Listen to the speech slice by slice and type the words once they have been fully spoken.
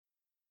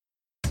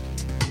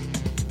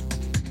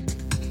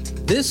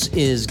This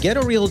is Get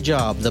a Real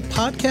Job, the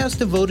podcast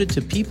devoted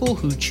to people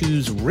who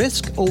choose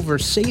risk over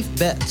safe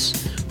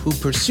bets, who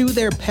pursue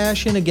their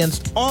passion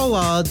against all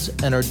odds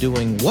and are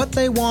doing what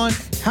they want,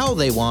 how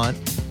they want,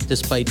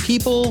 despite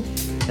people,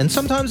 and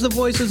sometimes the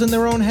voices in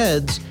their own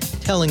heads,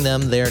 telling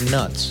them they're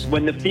nuts.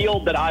 When the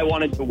field that I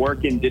wanted to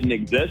work in didn't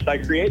exist, I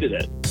created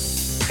it.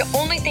 The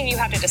only thing you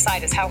have to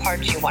decide is how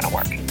hard do you want to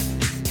work.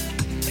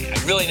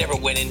 I really never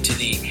went into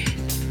the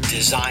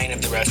design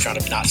of the restaurant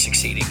of not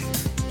succeeding.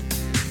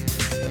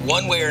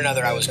 One way or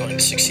another, I was going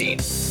to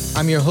succeed.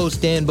 I'm your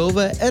host, Dan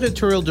Bova,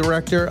 editorial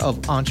director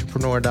of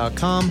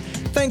Entrepreneur.com.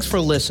 Thanks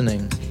for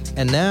listening.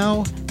 And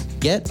now,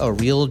 get a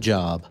real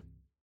job.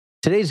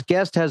 Today's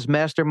guest has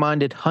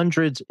masterminded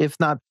hundreds, if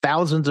not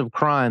thousands of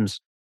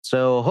crimes.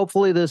 So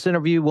hopefully this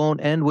interview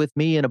won't end with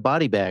me in a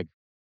body bag.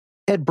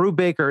 Ed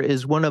Brubaker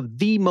is one of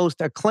the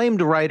most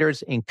acclaimed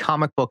writers in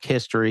comic book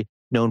history,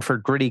 known for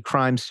gritty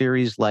crime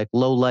series like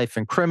Lowlife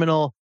and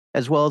Criminal,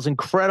 as well as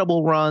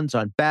incredible runs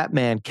on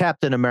Batman,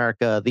 Captain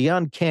America, the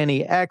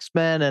Uncanny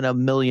X-Men, and a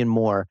million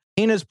more.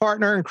 He and his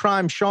partner in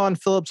crime, Sean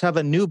Phillips, have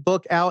a new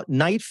book out,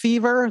 Night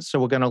Fever. So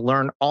we're going to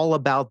learn all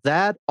about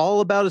that, all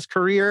about his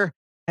career.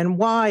 And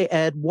why,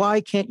 Ed, why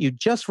can't you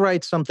just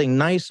write something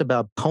nice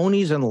about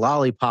ponies and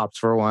lollipops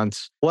for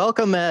once?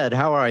 Welcome, Ed.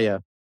 How are you?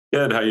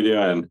 Good. How you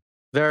doing?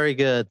 Very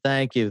good.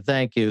 Thank you.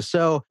 Thank you.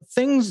 So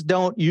things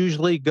don't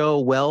usually go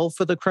well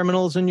for the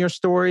criminals in your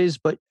stories,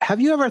 but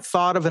have you ever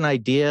thought of an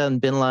idea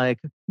and been like,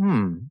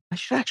 I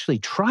should actually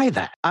try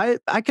that. I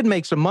could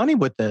make some money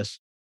with this.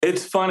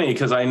 It's funny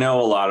because I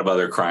know a lot of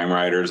other crime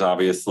writers,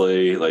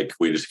 obviously. Like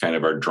we just kind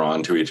of are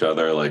drawn to each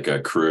other like a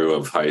crew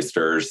of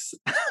heisters.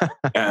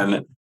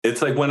 And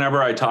it's like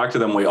whenever I talk to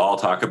them, we all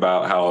talk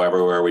about how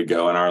everywhere we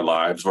go in our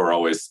lives, we're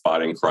always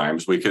spotting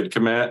crimes we could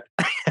commit.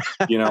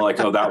 You know, like,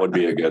 oh, that would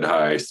be a good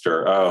heist.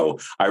 Or, oh,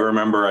 I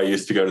remember I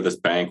used to go to this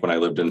bank when I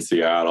lived in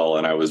Seattle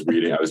and I was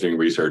doing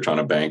research on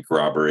a bank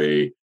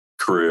robbery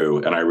crew.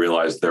 And I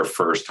realized their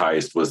first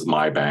heist was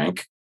my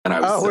bank. And I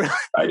was so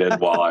excited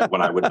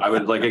I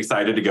was like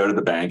excited to go to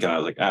the bank, and I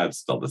was like, it's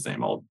still the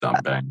same old dumb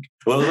bank.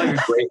 Well, it was like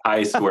a great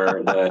heist where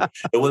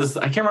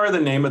I can't remember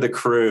the name of the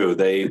crew.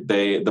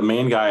 The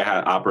main guy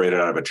operated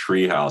out of a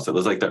treehouse. It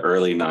was like the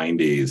early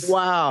 90s.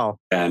 Wow.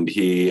 And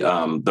he,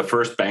 the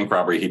first bank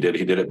robbery he did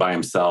it by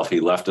himself.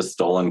 He left a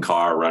stolen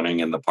car running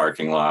in the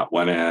parking lot,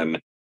 went in,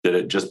 did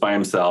it just by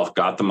himself,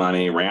 got the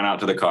money, ran out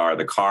to the car.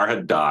 The car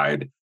had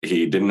died.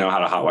 He didn't know how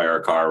to hotwire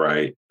a car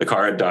right. The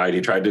car had died.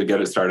 He tried to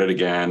get it started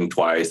again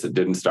twice. It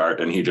didn't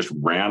start. And he just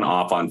ran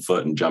off on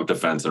foot and jumped a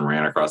fence and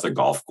ran across a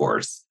golf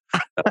course.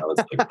 And I was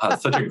like, oh,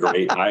 it's such a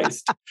great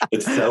heist.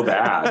 It's so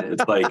bad.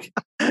 It's like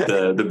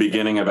the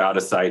beginning of Out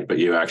of Sight, but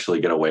you actually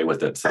get away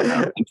with it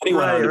somehow. And he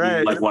went on to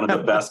be like one of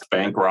the best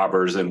bank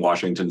robbers in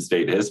Washington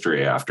state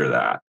history after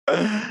that.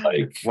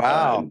 Like,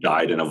 wow.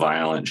 Died in a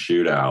violent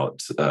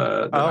shootout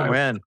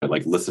I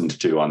listened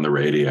to on the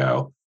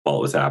radio while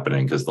it was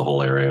happening because the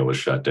whole area was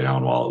shut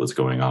down while it was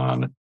going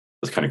on. It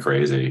was kind of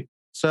crazy.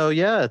 So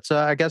yeah, it's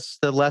I guess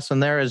the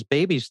lesson there is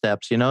baby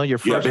steps. You know, your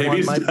first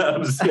baby one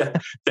steps. Yeah,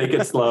 take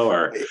it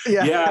slower.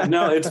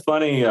 No, it's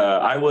funny.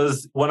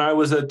 When I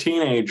was a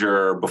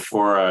teenager,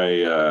 before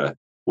I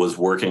was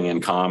working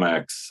in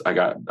comics, I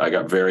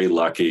got very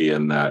lucky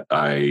in that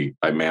I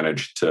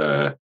managed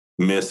to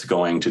miss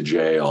going to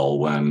jail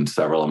when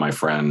several of my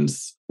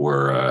friends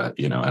were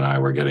and I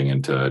were getting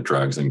into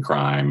drugs and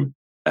crime.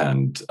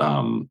 And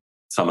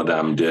some of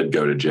them did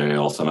go to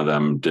jail. Some of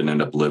them didn't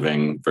end up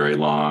living very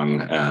long.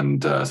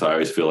 And so I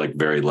always feel like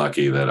very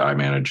lucky that I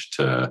managed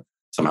to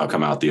somehow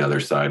come out the other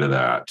side of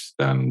that.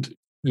 And,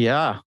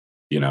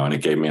 and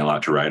it gave me a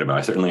lot to write about.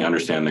 I certainly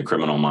understand the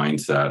criminal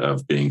mindset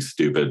of being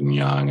stupid and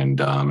young and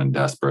dumb and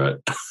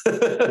desperate.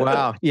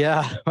 Wow.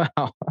 Yeah.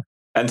 Wow.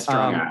 And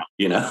strung out,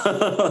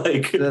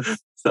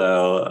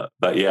 so,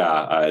 but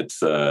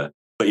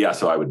yeah,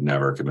 so I would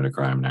never commit a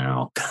crime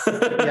now.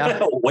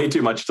 Way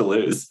too much to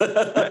lose.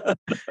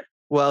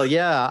 Well,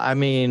 yeah. I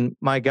mean,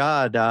 my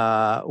God,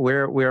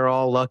 we're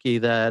all lucky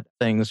that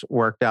things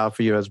worked out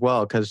for you as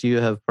well, because you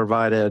have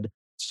provided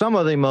some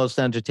of the most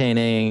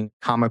entertaining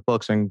comic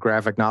books and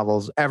graphic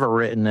novels ever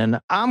written. And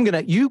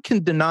you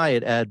can deny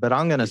it, Ed, but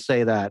I'm going to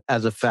say that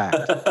as a fact.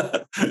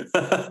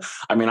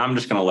 I mean, I'm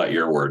just going to let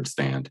your word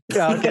stand.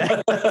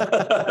 Okay.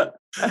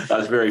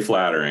 That's very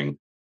flattering.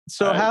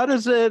 So how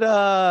does it,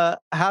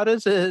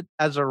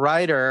 as a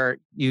writer,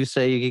 you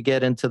say you could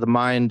get into the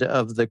mind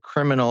of the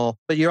criminal,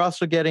 but you're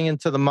also getting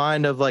into the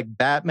mind of like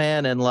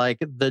Batman and like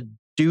the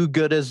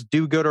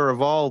do-gooder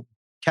of all,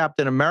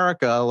 Captain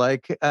America.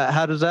 Like,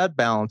 how does that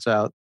balance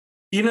out?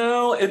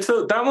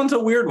 That one's a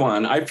weird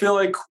one. I feel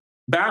like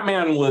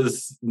Batman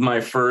was my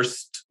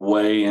first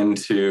way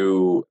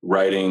into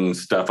writing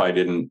stuff I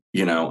didn't,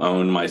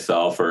 own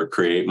myself or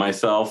create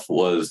myself.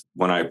 Was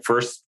when I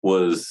first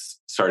was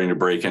starting to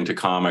break into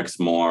comics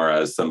more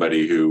as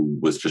somebody who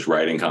was just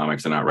writing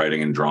comics and not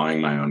writing and drawing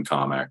my own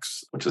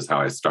comics, which is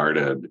how I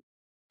started.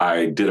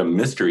 I did a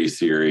mystery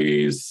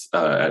series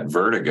at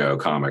Vertigo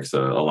Comics, a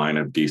line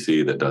of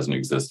DC that doesn't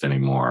exist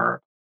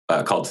anymore,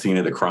 called Scene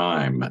of the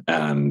Crime.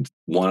 And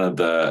one of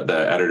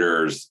the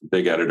editors,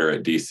 big editor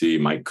at DC,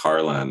 Mike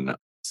Carlin,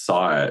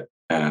 saw it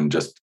and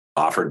just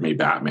offered me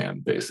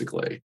Batman,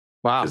 basically.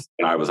 Wow.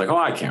 And I was like, oh,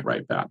 I can't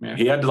write Batman.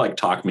 He had to like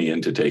talk me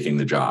into taking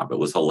the job. It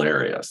was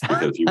hilarious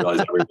because you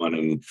realize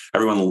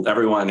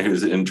everyone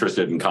who's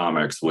interested in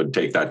comics would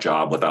take that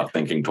job without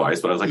thinking twice.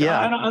 But I was like,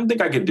 I don't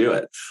think I could do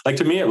it. Like,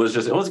 to me, it was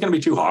going to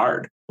be too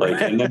hard. Like,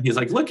 and then he's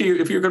like, look,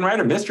 if you can write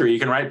a mystery, you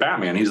can write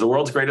Batman. He's the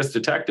world's greatest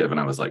detective. And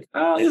I was like,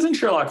 oh, isn't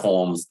Sherlock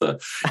Holmes the,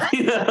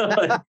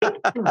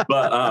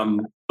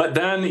 but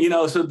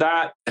then, so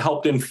that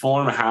helped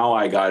inform how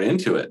I got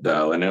into it,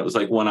 though. And it was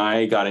like when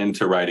I got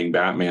into writing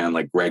Batman,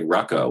 like Greg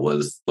Rucka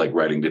was like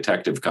writing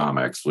Detective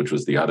Comics, which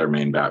was the other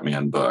main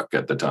Batman book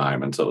at the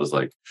time. And so it was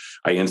like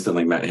I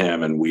instantly met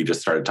him and we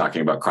just started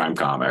talking about crime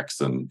comics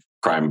and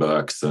crime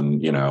books and,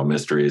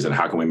 mysteries and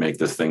how can we make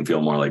this thing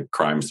feel more like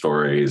crime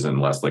stories and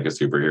less like a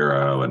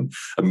superhero. And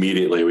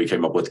immediately we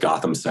came up with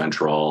Gotham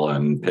Central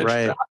and pitched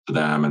that to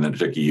them. And then it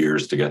took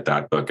years to get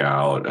that book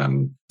out.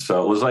 And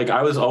so it was like,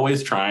 I was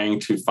always trying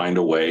to find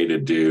a way to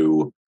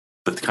do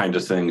the kind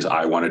of things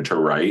I wanted to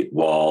write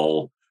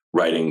while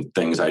writing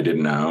things I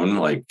didn't own,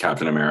 like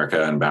Captain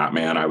America and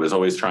Batman. I was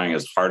always trying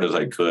as hard as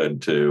I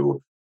could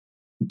to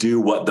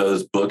do what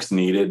those books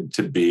needed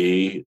to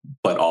be,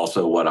 but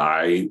also what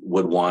I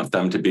would want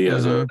them to be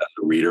as a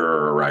reader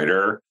or a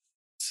writer.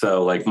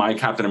 So like my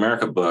Captain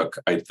America book,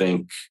 I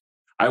think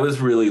I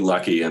was really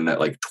lucky in that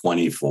like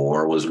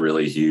 24 was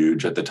really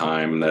huge at the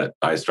time that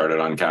I started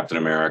on Captain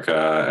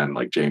America and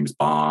like James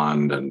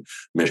Bond and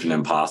Mission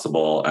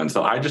Impossible. And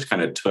so I just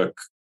kind of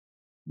took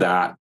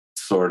that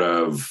sort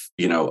of,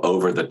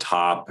 over the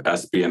top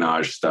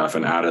espionage stuff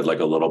and added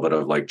like a little bit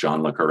of like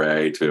John le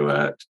Carré to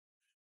it.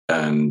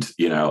 And,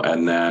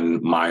 and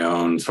then my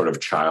own sort of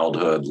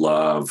childhood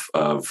love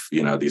of,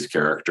 these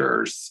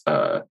characters,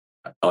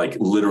 like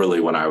literally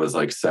when I was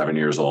like 7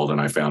 years old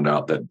and I found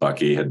out that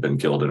Bucky had been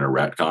killed in a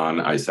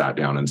retcon, I sat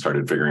down and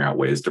started figuring out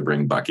ways to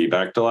bring Bucky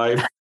back to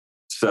life.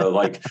 So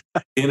like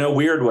in a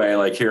weird way,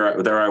 like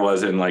there I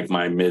was in like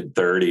my mid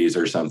 30s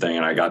or something.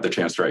 And I got the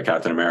chance to write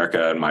Captain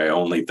America. And my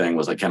only thing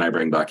was like, can I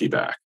bring Bucky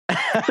back?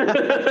 And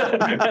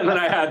then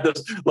I had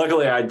this,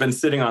 luckily I'd been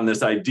sitting on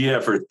this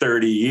idea for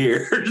 30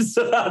 years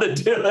how to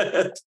do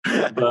it.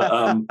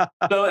 But,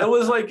 so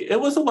it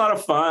was a lot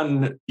of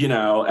fun, and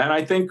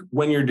I think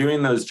when you're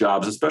doing those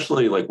jobs,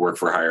 especially like work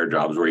for hire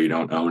jobs where you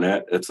don't own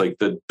it, it's like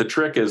the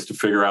trick is to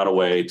figure out a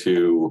way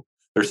to,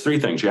 there's three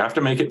things. You have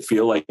to make it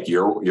feel like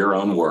your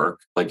own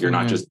work, like you're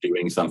not just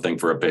doing something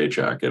for a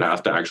paycheck. It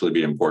has to actually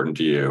be important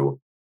to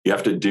you. You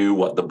have to do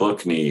what the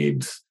book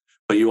needs.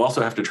 But you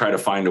also have to try to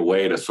find a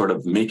way to sort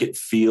of make it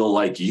feel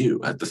like you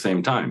at the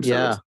same time.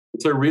 So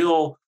it's a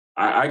real,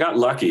 I got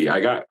lucky.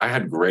 I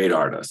had great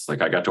artists.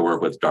 Like I got to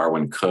work with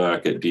Darwin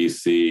Cook at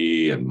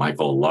DC and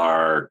Michael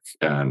Lark.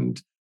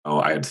 And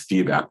I had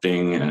Steve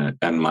Epting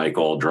and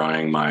Michael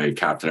drawing my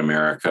Captain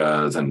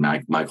Americas and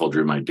Michael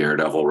drew my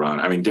Daredevil run.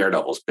 I mean,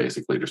 Daredevil's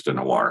basically just a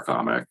noir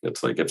comic.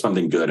 It's like, if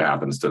something good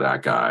happens to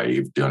that guy,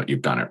 you've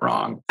done it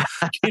wrong.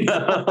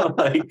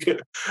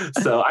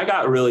 So I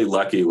got really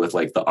lucky with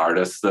like the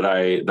artists that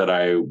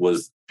I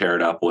was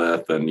paired up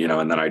with. And,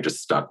 and then I just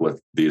stuck with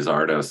these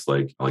artists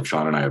like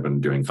Sean and I have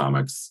been doing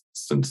comics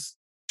since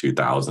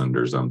 2000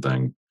 or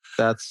something.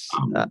 I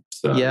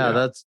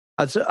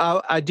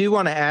do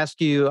want to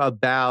ask you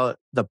about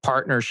the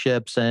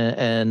partnerships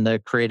and the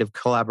creative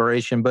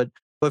collaboration, but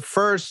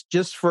first,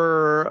 just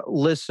for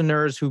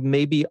listeners who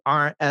maybe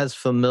aren't as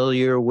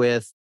familiar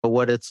with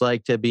what it's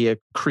like to be a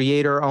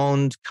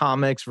creator-owned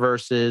comics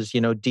versus,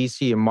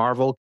 DC and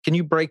Marvel, can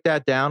you break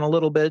that down a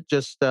little bit?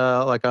 Just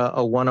like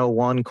a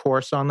 101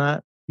 course on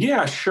that?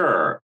 Yeah,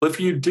 sure. If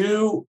you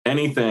do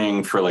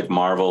anything for like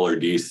Marvel or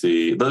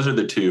DC, those are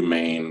the two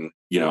main,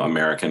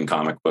 American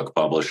comic book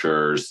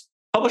publishers.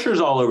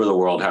 Publishers all over the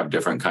world have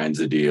different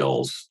kinds of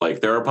deals. Like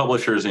there are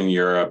publishers in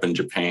Europe and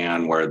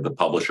Japan where the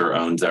publisher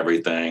owns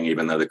everything,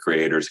 even though the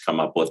creators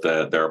come up with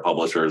it. There are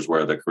publishers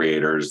where the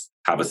creators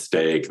have a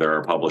stake. There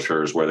are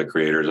publishers where the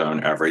creators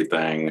own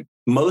everything.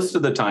 Most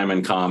of the time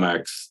in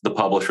comics, the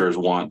publishers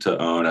want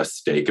to own a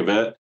stake of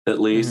it,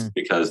 at least,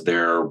 because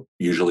they're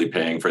usually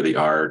paying for the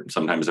art.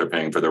 Sometimes they're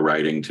paying for the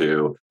writing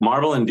too.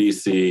 Marvel and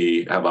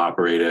DC have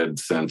operated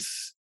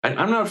since,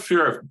 I'm not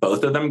sure if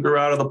both of them grew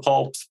out of the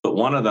pulps, but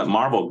one of them,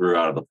 Marvel, grew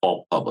out of the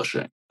pulp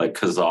publishing. Like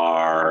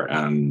Khazar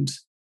and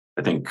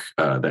I think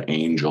the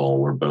Angel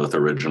were both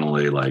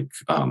originally like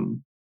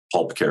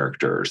pulp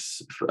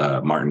characters.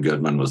 Martin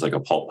Goodman was like a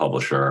pulp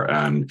publisher,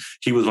 and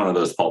he was one of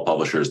those pulp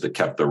publishers that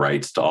kept the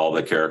rights to all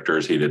the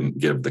characters. He didn't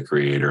give the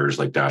creators,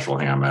 like Dashiell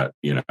Hammett,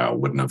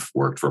 wouldn't have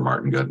worked for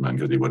Martin Goodman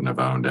because he wouldn't have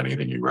owned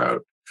anything he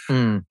wrote.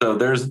 So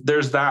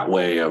there's that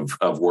way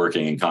of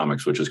working in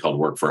comics, which is called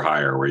work for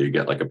hire, where you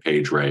get like a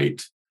page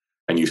rate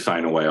and you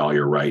sign away all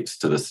your rights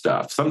to the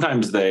stuff.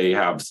 Sometimes they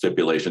have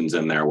stipulations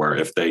in there where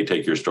if they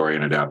take your story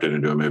and adapt it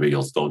into a movie,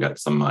 you'll still get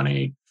some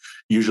money.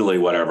 Usually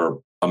whatever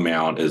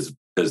amount is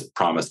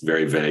promised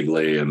very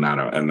vaguely, and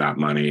that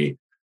money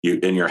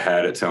in your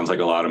head, it sounds like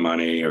a lot of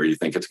money, or you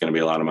think it's going to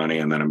be a lot of money.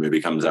 And then a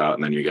movie comes out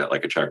and then you get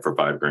like a check for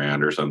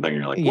 $5,000 or something.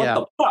 And you're like,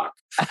 what the fuck?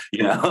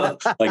 You know,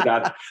 like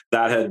that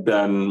had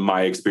been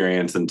my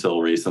experience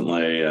until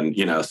recently. And,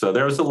 you know, so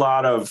there's a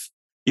lot of,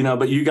 you know,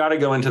 but you got to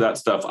go into that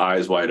stuff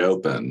eyes wide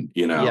open,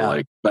 you know,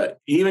 like, but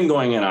even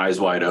going in eyes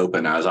wide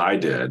open, as I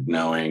did,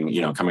 knowing,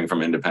 you know, coming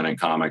from independent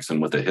comics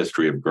and with a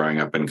history of growing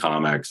up in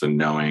comics and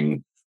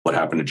knowing what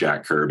happened to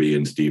Jack Kirby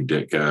and Steve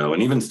Ditko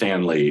and even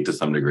Stan Lee to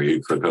some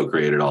degree, who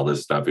co-created all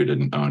this stuff, who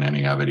didn't own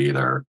any of it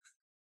either.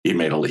 He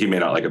made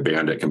out like a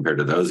bandit compared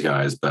to those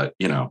guys, but,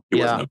 you know, he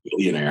wasn't a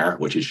billionaire,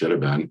 which he should have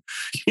been,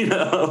 you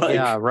know,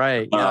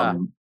 like,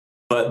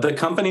 but the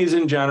companies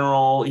in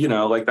general, you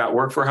know, like that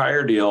work for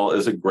hire deal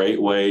is a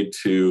great way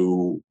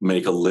to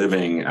make a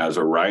living as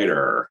a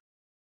writer.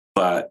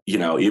 But, you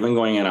know, even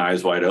going in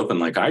eyes wide open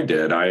like I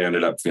did, I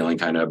ended up feeling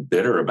kind of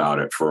bitter about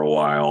it for a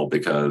while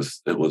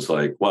because it was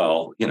like,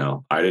 well, you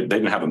know, they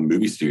didn't have a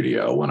movie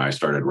studio when I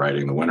started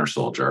writing The Winter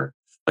Soldier.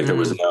 Like there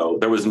was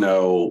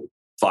no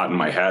thought in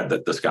my head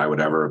that this guy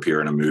would ever appear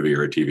in a movie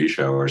or a TV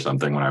show or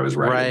something when I was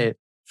writing. Right.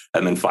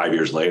 And then 5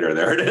 years later,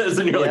 there it is.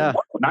 And you're like,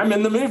 I'm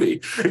in the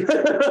movie.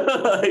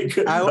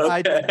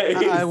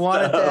 I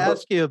wanted to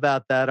ask you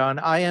about that. On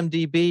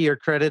IMDb, you're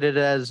credited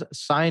as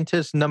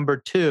scientist number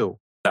 2.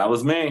 That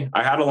was me.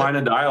 I had a line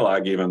of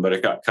dialogue even, but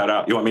it got cut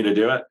out. You want me to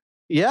do it?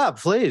 Yeah,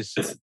 please.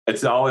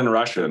 It's all in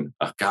Russian.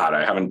 Oh, God,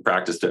 I haven't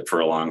practiced it for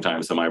a long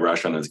time, so my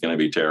Russian is going to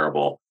be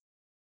terrible.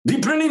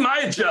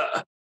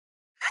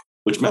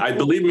 Which I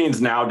believe means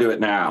now do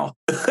it now.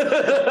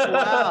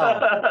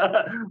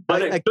 Wow.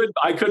 But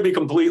I could be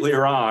completely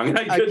wrong.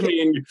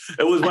 Mean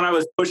it was when I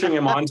was pushing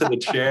him onto the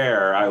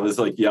chair, I was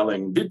like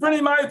yelling,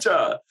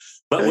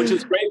 but which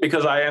is great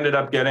because I ended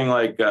up getting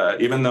like,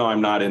 even though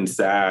I'm not in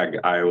SAG,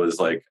 I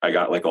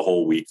got like a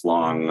whole week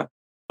long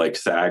like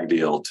SAG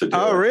deal to do.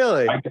 Oh,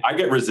 really? I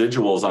get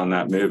residuals on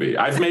that movie.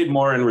 I've made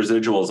more in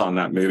residuals on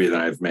that movie than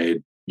I've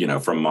made, you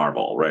know, from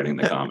Marvel writing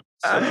the comics.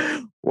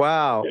 So,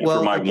 wow. Yeah, well,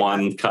 for my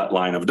one cut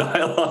line of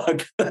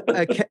dialogue.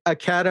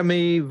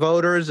 Academy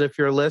voters, if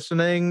you're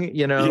listening,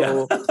 you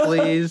know,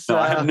 please. No,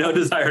 I have no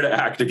desire to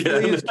act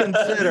again. Please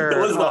consider.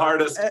 It was the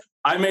hardest.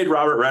 I made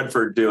Robert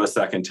Redford do a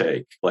second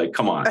take. Like,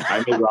 come on.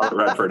 I made Robert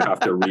Redford have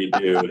to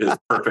redo his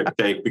perfect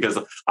take because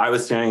I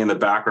was standing in the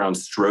background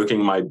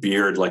stroking my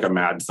beard like a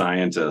mad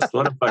scientist.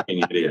 What a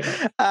fucking idiot.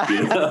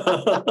 You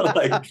know?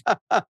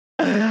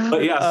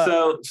 But yeah,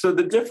 so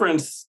the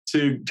difference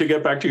to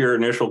get back to your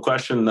initial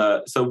question,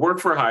 so work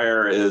for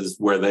hire is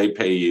where they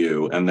pay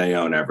you and they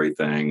own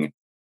everything.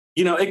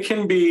 You know, it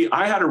can be,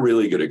 I had a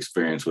really good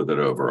experience with it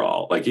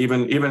overall. Like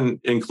even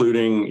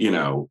including, you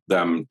know,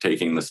 them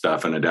taking the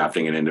stuff and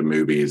adapting it into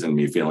movies and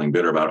me feeling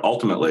bitter about it.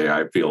 Ultimately,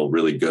 I feel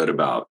really good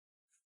about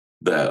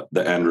the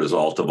end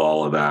result of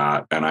all of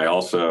that. And I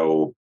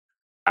also,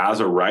 as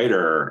a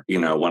writer, you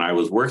know, when I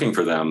was working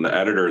for them, the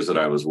editors that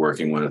I was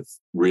working with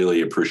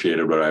really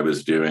appreciated what I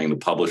was doing. The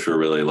publisher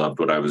really loved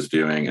what I was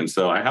doing. And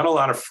so I had a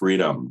lot of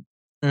freedom,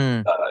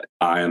 I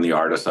and the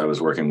artists I was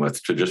working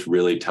with, to just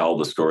really tell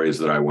the stories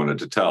that I wanted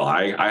to tell.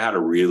 I had a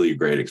really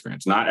great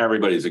experience. Not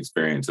everybody's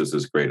experience is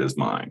as great as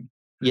mine.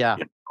 Yeah.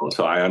 You know?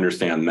 So I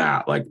understand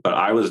that. But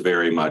I was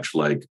very much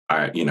like,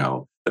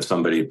 if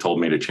somebody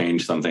told me to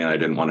change something I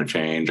didn't want to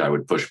change, I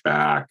would push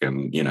back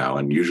and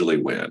usually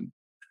win.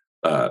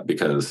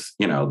 Because,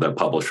 you know, the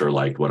publisher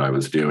liked what I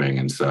was doing.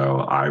 And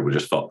so I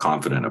just felt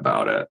confident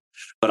about it.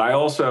 But I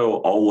also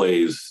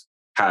always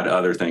had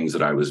other things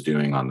that I was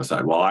doing on the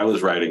side. While I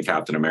was writing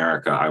Captain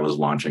America, I was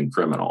launching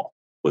Criminal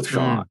with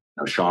Sean.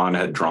 Now, Sean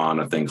had drawn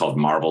a thing called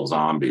Marvel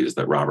Zombies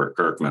that Robert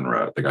Kirkman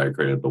wrote, the guy who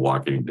created The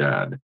Walking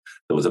Dead.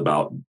 It was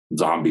about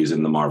zombies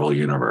in the Marvel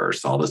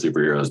universe. All the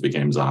superheroes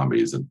became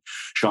zombies. And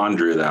Sean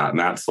drew that, and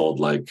that sold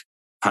like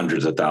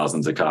hundreds of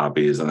thousands of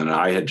copies. And then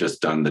I had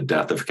just done The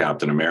Death of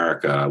Captain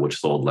America, which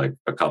sold like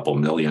a couple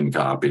million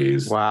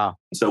copies. Wow.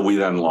 So we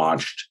then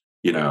launched,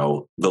 you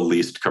know, the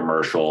least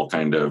commercial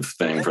kind of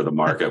thing for the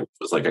market, which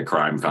was like a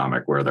crime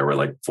comic where there were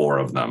like 4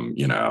 of them,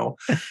 you know,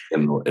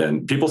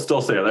 and people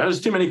still say, there's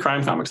too many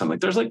crime comics. I'm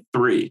like, there's like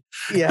 3.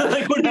 Yeah.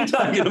 Like, what are you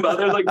talking about?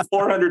 There's like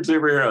 400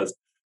 superheroes.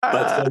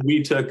 But so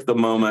we took the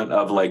moment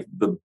of like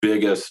the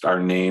biggest our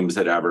names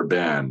had ever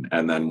been,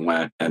 and then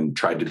went and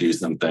tried to do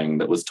something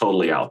that was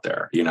totally out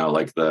there, you know,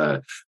 like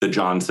the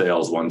John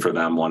Sayles one for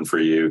them, one for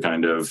you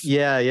kind of.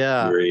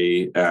 Yeah.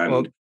 Theory.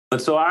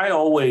 But so I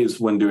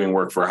always, when doing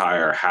work for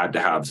hire, had to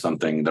have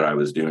something that I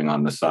was doing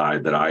on the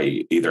side that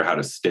I either had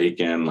a stake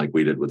in, like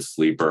we did with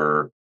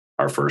Sleeper,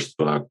 our first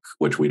book,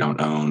 which we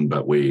don't own,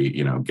 but we,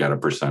 you know, get a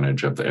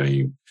percentage of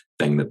anything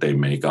that they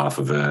make off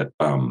of it.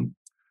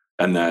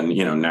 And then,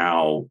 you know,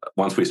 now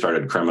once we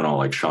started Criminal,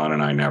 like Sean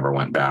and I never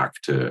went back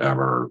to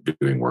ever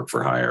doing work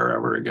for hire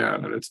ever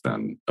again. And it's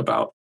been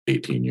about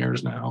 18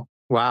 years now.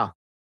 Wow.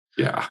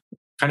 Yeah.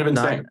 Kind of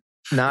insane.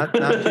 Not too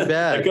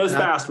bad. It goes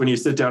fast when you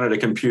sit down at a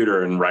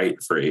computer and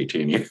write for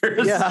 18 years.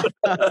 Yeah.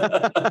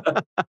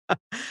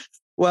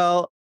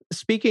 Well,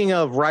 speaking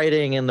of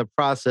writing in the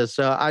process,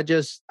 I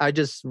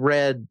just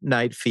read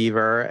Night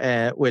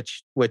Fever,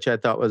 which I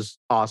thought was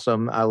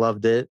awesome. I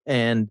loved it.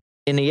 And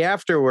in the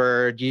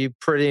afterword, you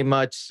pretty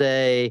much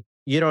say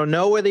you don't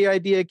know where the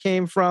idea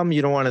came from.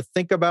 You don't want to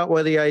think about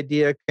where the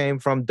idea came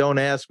from. Don't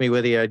ask me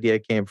where the idea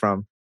came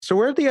from. So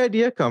where'd the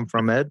idea come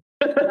from, Ed?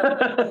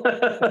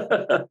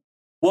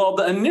 Well,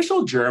 the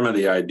initial germ of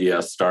the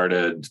idea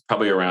started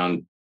probably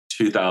around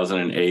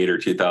 2008 or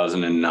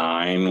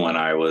 2009 when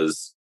I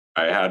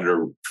had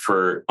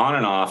for on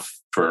and off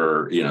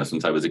for,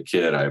 since I was a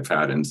kid, I've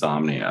had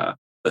insomnia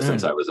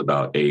since I was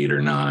about 8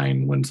 or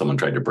 9 when someone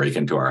tried to break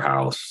into our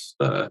house.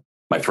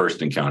 My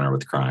first encounter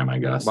with crime, I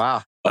guess.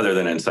 Wow. Other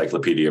than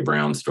Encyclopedia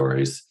Brown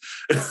stories.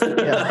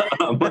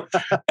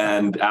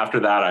 And after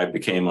that, I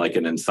became like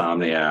an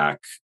insomniac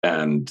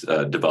and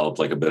developed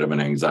like a bit of an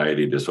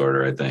anxiety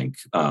disorder, I think.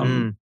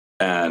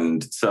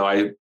 And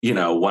so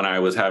when I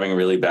was having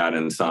really bad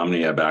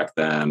insomnia back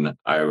then,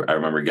 I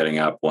remember getting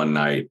up one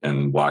night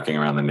and walking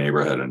around the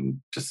neighborhood and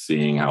just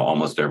seeing how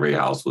almost every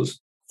house was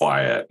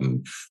quiet.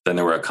 And then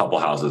there were a couple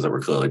houses that were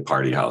clearly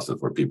party houses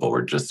where people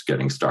were just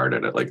getting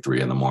started at like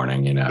 3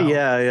 a.m,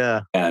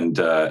 Yeah. And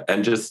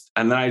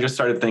then I just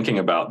started thinking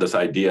about this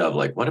idea of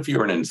like, what if you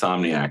were an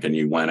insomniac and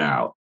you went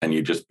out and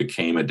you just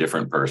became a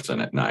different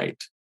person at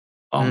night?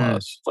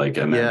 Almost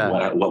then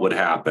what would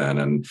happen?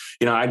 And,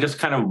 I just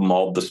kind of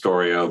mulled the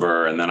story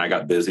over and then I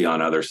got busy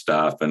on other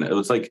stuff. And it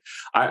was like,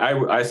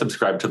 I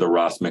subscribed to the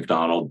Ross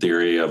McDonald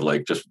theory of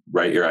like, just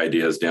write your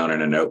ideas down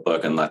in a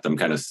notebook and let them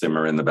kind of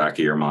simmer in the back of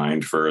your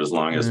mind for as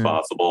long as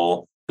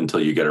possible until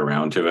you get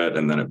around to it.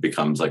 And then it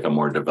becomes like a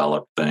more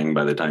developed thing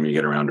by the time you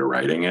get around to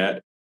writing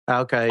it.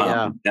 Okay.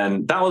 Yeah.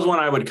 And that was one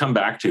I would come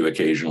back to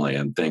occasionally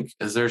and think,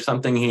 is there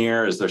something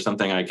here? Is there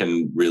something I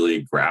can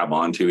really grab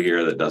onto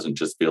here that doesn't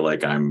just feel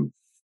like I'm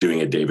doing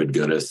a David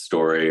Goodis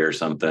story or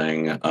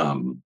something.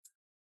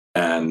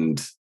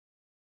 And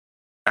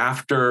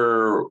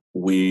after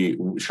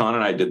Sean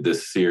and I did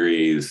this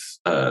series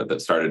that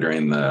started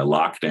during the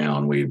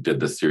lockdown, we did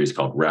this series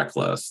called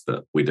Reckless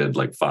that we did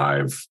like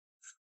 5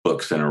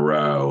 books in a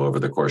row over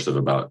the course of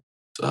about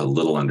a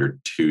little under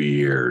 2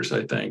 years,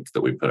 I think, that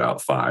we put out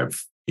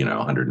 5,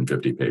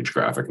 150-page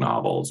graphic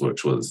novels,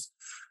 which was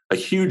a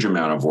huge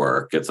amount of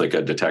work. It's like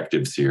a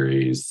detective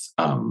series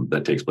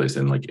that takes place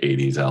in like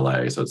 80s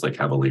LA. So it's like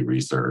heavily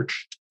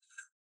researched.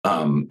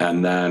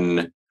 And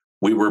then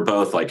we were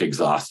both like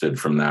exhausted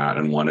from that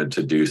and wanted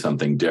to do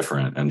something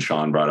different. And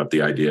Sean brought up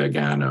the idea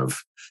again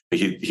of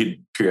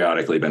he'd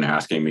periodically been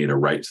asking me to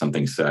write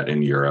something set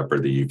in Europe or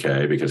the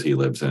UK because he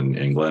lives in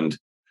England.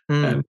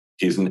 And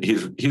he's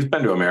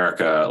been to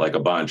America like a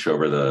bunch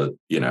over the,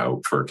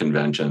 for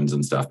conventions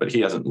and stuff, but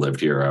he hasn't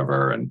lived here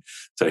ever. And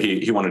so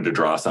he wanted to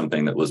draw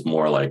something that was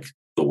more like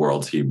the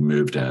worlds he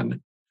moved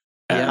in.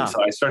 And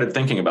so I started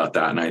thinking about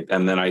that.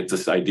 And then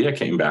this idea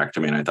came back to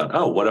me and I thought,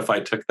 oh, what if I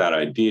took that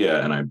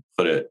idea and I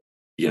put it,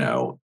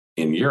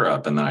 in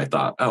Europe? And then I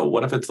thought, oh,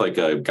 what if it's like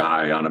a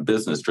guy on a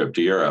business trip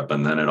to Europe?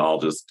 And then it all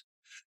just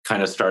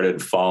kind of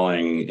started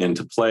falling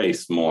into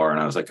place more. And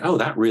I was like, oh,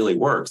 that really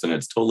works. And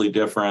it's totally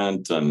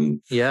different.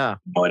 And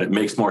and it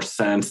makes more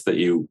sense that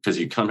because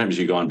sometimes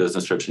you go on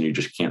business trips and you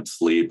just can't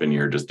sleep and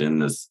you're just in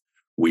this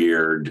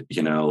weird,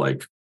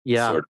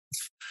 sort of,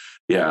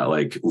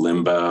 like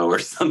limbo or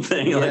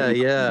something,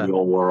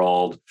 real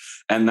world.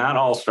 And that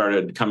all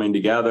started coming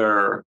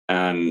together.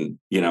 And,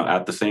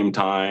 at the same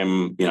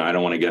time, I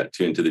don't want to get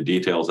too into the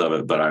details of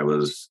it, but I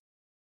was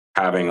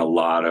having a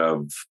lot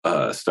of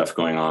stuff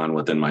going on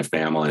within my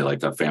family,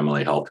 like a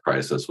family health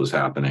crisis was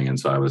happening. And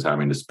so I was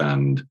having to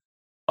spend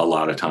a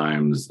lot of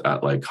times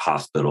at like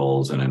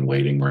hospitals and in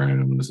waiting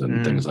rooms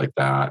and things like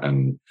that.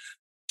 And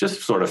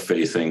just sort of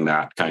facing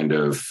that kind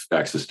of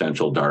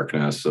existential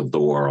darkness of the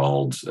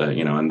world,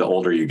 and the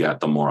older you get,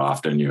 the more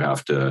often you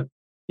have to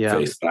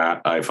face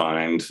that, I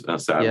find,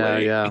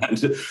 sadly.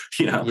 And,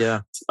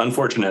 it's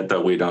unfortunate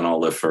that we don't all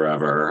live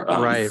forever.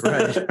 Right.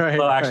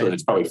 Well, actually,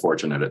 it's probably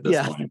fortunate at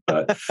this point,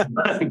 but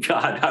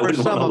God, I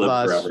wouldn't want to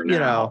live forever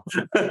now.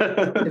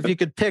 If you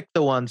could pick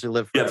the ones who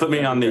live forever. Put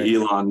me on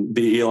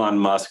the Elon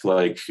Musk,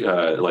 like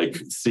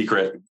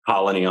secret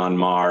colony on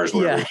Mars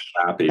where we're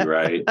happy,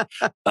 right?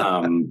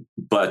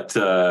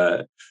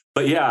 So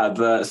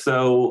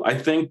I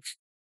think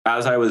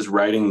as I was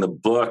writing the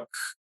book,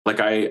 like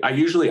I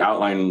usually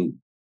outline,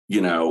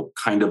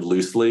 kind of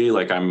loosely,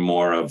 like I'm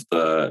more of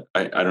I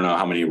don't know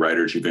how many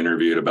writers you've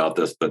interviewed about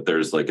this, but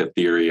there's like a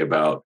theory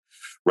about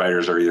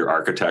writers are either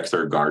architects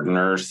or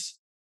gardeners.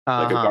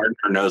 Like a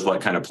gardener knows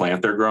what kind of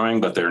plant they're growing,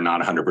 but they're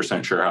not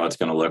 100% sure how it's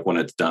going to look when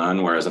it's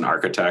done. Whereas an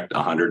architect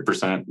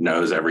 100%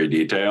 knows every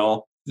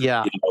detail.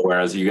 Yeah.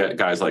 Whereas you get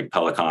guys like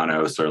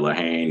Pelicanos or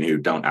Lehane who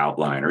don't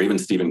outline, or even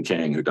Stephen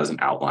King who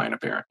doesn't outline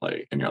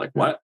apparently. And you're like,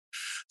 what?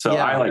 So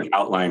I like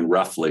outline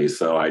roughly,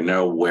 so I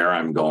know where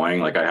I'm going.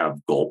 Like I have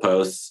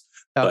goalposts,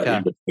 but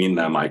in between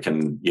them, I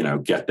can,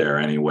 get there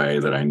any way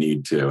that I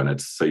need to. And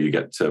it's so you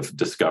get to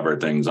discover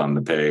things on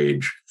the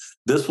page.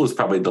 This was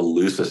probably the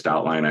loosest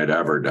outline I'd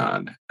ever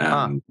done.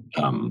 And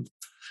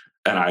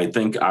I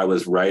think I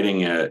was writing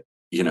it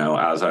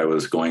as I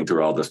was going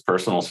through all this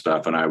personal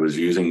stuff, and I was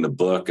using the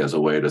book as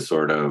a way to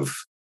sort of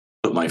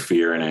put my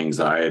fear and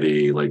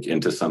anxiety like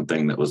into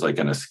something that was like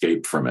an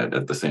escape from it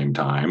at the same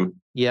time.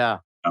 Yeah.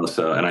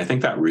 Also, and I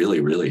think that really,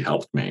 really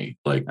helped me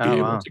like be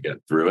able to get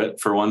through it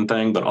for one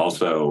thing. But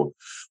also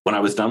when I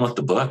was done with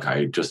the book,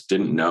 I just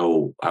didn't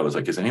know. I was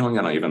like, is anyone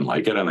going to even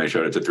like it? And I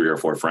showed it to 3 or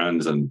 4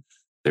 friends and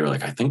they were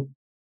like, I think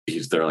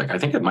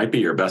it might be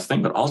your best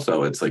thing, but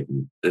also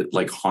it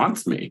like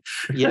haunts me.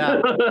 Yeah.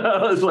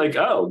 I was like,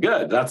 oh,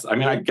 good.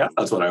 I guess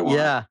that's what I want.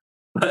 Yeah.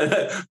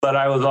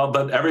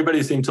 But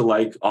everybody seemed to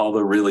like all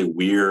the really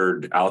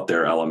weird out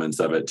there elements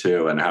of it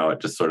too, and how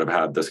it just sort of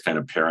had this kind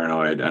of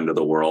paranoid end of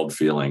the world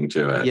feeling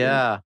to it.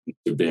 Yeah.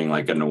 Being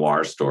like a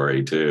noir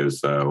story too.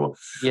 So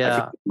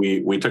yeah,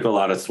 we took a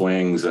lot of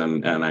swings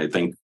and I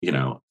think,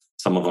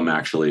 some of them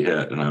actually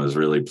hit, and I was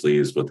really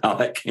pleased with how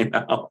that came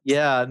out.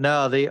 Yeah,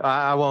 no,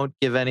 I won't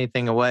give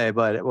anything away,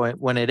 but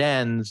when it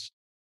ends,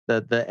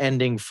 the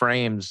ending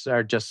frames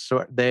are just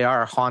they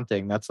are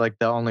haunting. That's like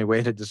the only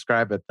way to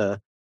describe it. The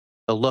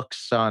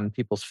looks on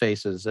people's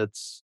faces,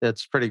 it's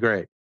pretty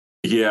great.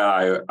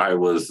 Yeah, I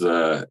was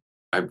I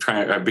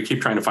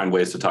keep trying to find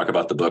ways to talk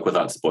about the book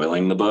without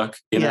spoiling the book.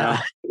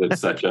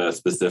 It's such a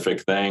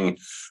specific thing.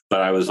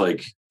 But I was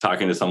like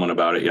talking to someone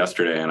about it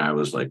yesterday, and I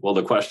was like, well,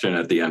 the question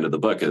at the end of the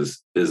book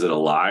is it a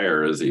lie,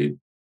 or is he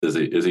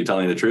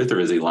telling the truth, or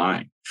is he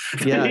lying?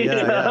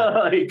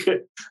 Yeah.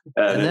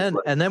 And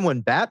then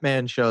when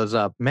Batman shows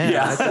up, man,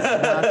 I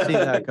did not see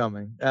that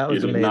coming. That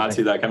was amazing. Not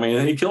see that coming,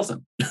 and he kills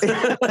him.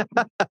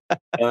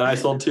 And I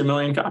sold 2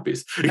 million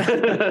copies.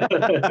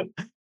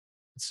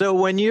 So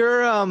when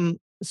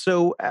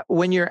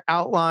you're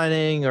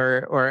outlining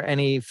or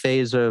any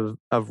phase of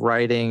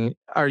writing,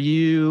 are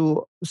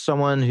you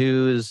someone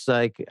who's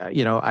like,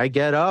 I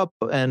get up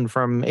and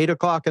from 8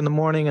 o'clock in the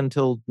morning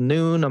until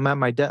noon, I'm at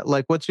my desk?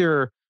 Like, what's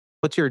your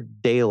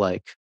day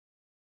like?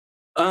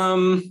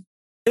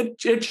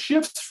 It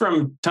shifts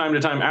from time to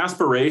time.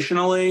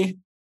 Aspirationally,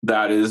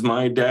 that is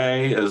my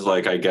day. Is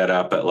like I get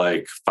up at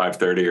like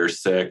 5:30 or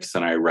 6,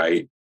 and I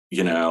write.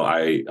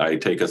 I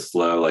take a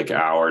slow like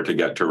hour to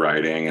get to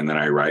writing, and then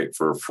I write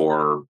for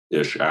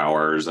 4-ish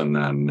hours, and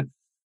then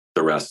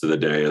the rest of the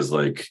day is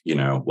like,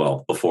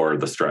 before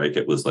the strike,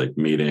 it was like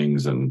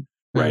meetings and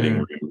writing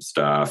room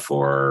stuff,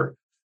 or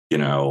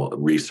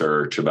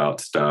research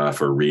about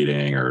stuff, or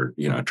reading, or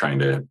trying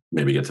to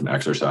maybe get some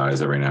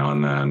exercise every now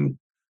and then.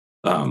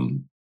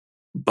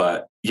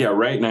 But yeah,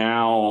 right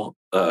now,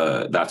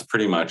 that's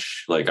pretty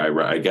much like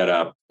I get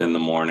up in the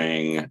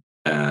morning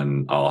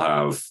and I'll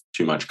have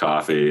too much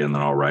coffee, and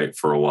then I'll write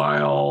for a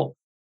while,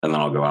 and then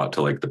I'll go out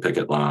to like the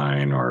picket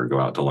line, or go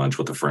out to lunch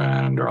with a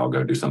friend, or I'll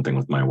go do something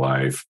with my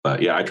wife.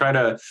 But yeah, I try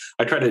to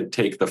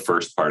take the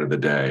first part of the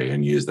day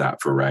and use that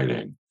for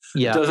writing.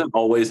 Yeah. It doesn't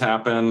always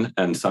happen,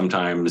 and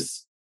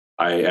sometimes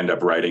I end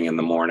up writing in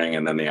the morning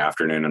and then the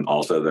afternoon and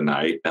also the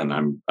night, and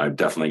I'm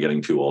definitely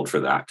getting too old for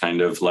that kind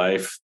of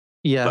life.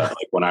 Yeah. But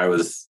like when I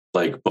was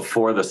like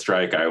before the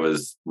strike, I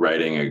was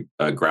writing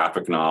a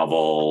graphic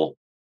novel,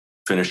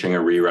 finishing a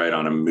rewrite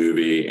on a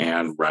movie,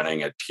 and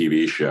running a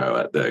TV show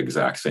at the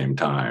exact same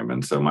time.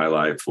 And so my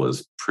life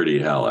was pretty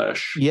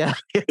hellish. Yeah.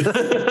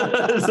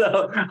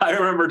 So I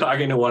remember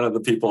talking to one of the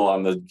people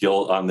on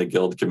the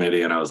guild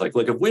committee, and I was like,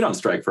 look, if we don't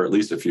strike for at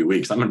least a few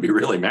weeks, I'm going to be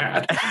really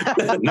mad.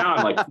 Now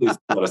I'm like, please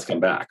let us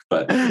come back.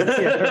 But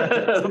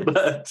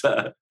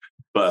so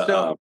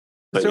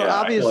yeah,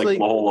 obviously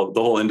the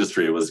whole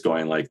industry was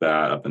going like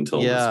that up until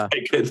the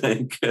strike, I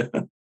think.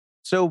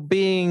 So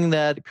being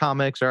that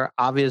comics are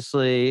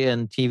obviously,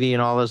 and TV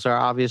and all this are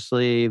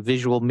obviously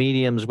visual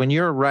mediums, when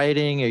you're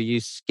writing, are you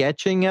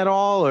sketching at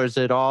all, or is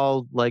it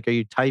all like, are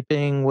you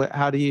typing?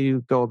 How do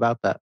you go about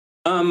that?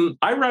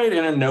 I write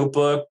in a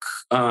notebook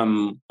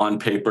on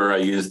paper. I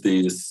use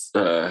these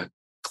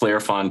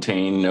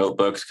Clairefontaine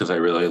notebooks because I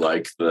really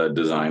like the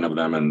design of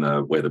them and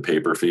the way the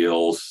paper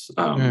feels.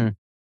 And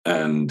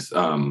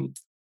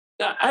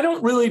I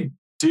don't really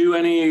do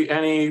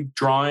any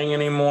drawing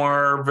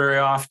anymore very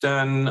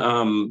often.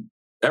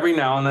 Every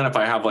now and then, if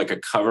I have like a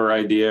cover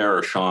idea,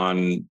 or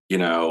Sean,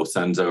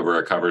 sends over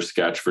a cover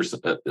sketch for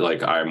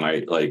like, I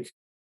might like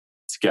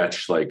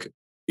sketch like,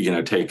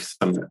 take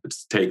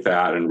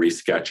that and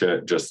resketch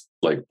it, just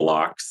like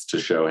blocks to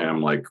show him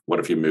like,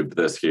 what if you moved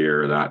this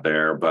here or that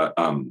there? But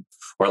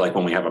or like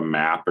when we have a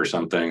map or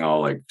something,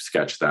 I'll like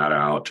sketch that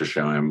out to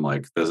show him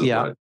like, this is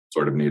what it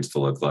sort of needs to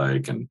look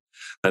like. And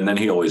then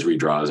he always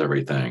redraws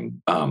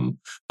everything.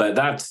 But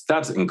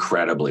that's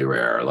incredibly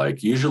rare.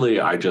 Like usually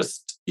I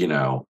just,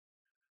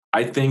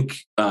 I think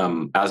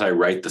as I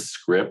write the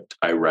script,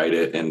 I write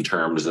it in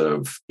terms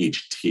of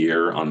each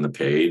tier on the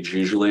page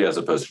usually, as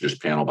opposed to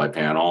just panel by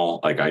panel.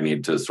 Like I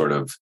need to sort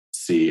of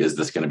see, is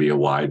this going to be a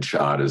wide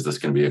shot? Is this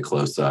going to be a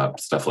close up?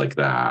 Stuff like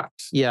that.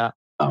 Yeah.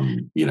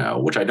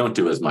 Which I don't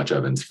do as much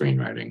of in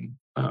screenwriting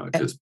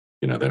because,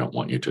 they don't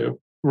want you to.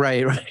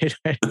 Right.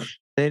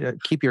 They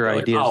keep your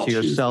ideas to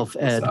yourself,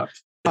 Ed.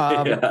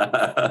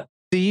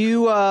 Do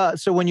you,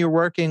 so when you're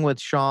working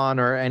with Sean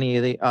or any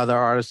of the other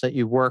artists that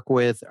you work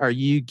with, are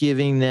you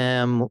giving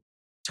them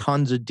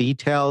tons of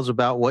details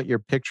about what you're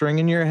picturing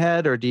in your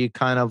head, or do you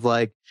kind of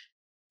like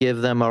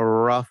give them a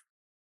rough,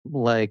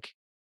 like,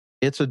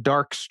 it's a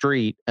dark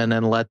street, and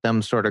then let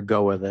them sort of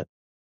go with it?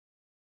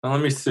 Well,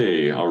 let me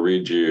see.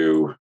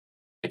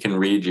 I can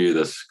read you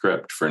the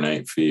script for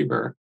Night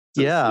Fever.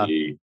 Yeah,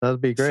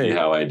 that'd be great. See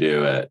how I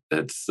do it.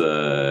 It's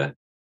so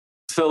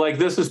like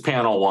this is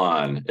panel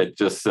 1. It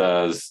just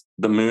says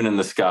the moon in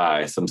the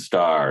sky, some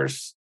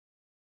stars.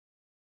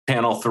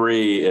 Panel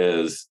 3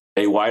 is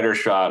a wider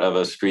shot of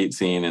a street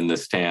scene in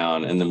this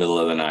town in the middle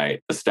of the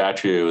night. The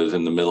statue is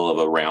in the middle of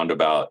a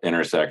roundabout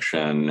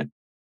intersection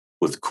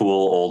with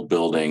cool old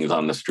buildings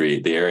on the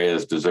street. The area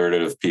is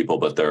deserted of people,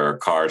 but there are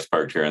cars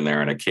parked here and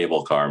there, and a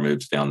cable car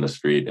moves down the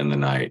street in the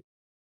night.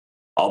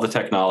 All the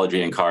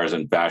technology and cars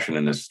and fashion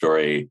in this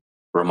story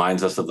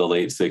reminds us of the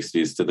late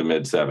 60s to the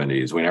mid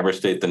 70s. We never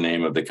state the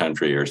name of the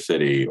country or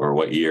city or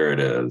what year it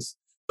is,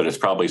 but it's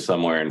probably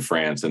somewhere in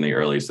France in the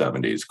early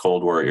 70s.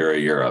 Cold War era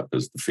Europe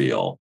is the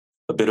feel.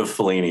 A bit of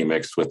Fellini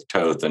mixed with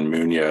Toth and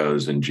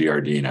Munoz and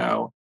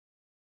Giardino.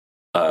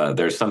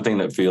 There's something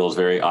that feels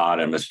very odd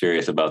and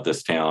mysterious about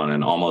this town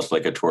and almost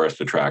like a tourist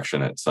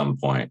attraction at some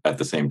point at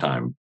the same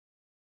time.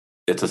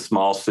 It's a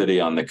small city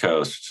on the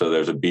coast, so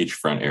there's a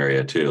beachfront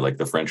area too, like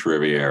the French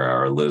Riviera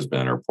or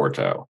Lisbon or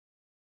Porto.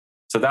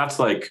 So that's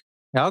like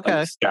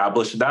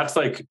established. That's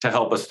like to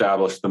help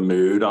establish the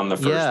mood on the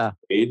first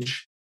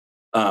page.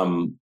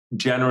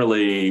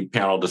 Generally,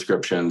 panel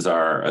descriptions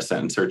are a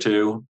sentence or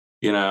two,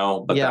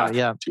 but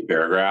that's 2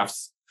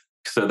 paragraphs.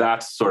 So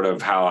that's sort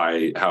of how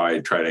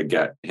I try to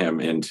get him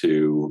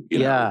into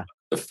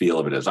the feel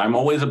of it is. I'm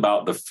always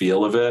about the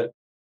feel of it.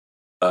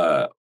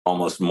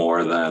 Almost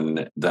more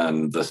than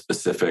the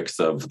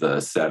specifics of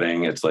the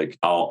setting. It's like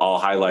I'll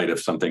highlight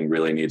if something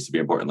really needs to be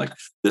important, like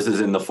this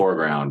is in the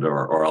foreground,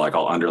 or like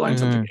I'll underline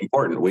something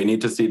important. We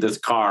need to see this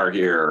car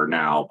here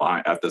now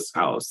at this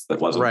house that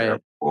wasn't there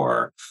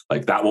before.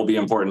 Like that will be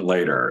important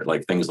later,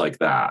 like things like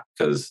that.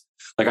 Because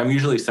like I'm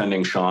usually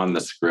sending Sean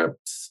the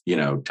scripts,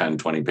 10,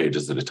 20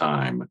 pages at a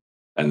time,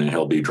 and then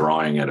he'll be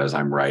drawing it as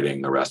I'm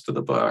writing the rest of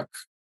the book.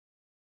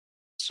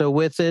 So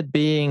with it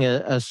being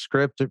a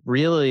script,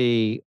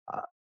 really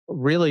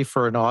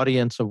for an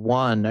audience of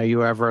one, are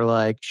you ever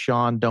like,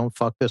 Sean, don't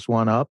fuck this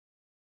one up?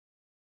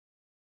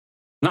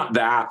 Not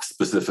that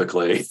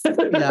specifically.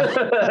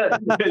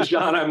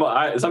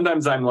 Sean,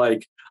 sometimes I'm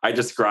like, I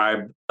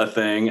describe a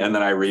thing and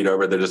then I read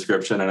over the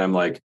description and I'm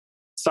like,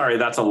 sorry,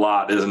 that's a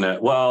lot, isn't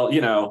it? Well,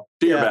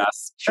 do your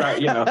best. Try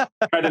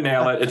to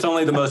nail it. It's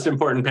only the most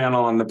important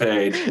panel on the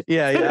page.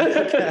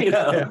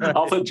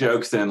 I'll put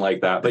jokes in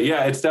like that. But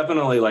yeah, it's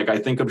definitely like, I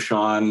think of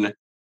Sean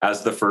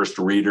as the first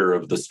reader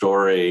of the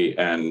story.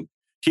 And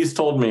he's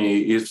told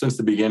me since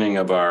the beginning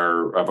of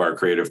our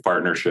creative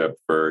partnership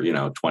for,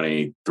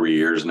 23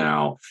 years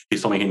now,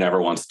 he's told me he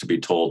never wants to be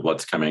told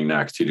what's coming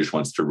next. He just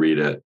wants to read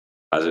it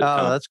as it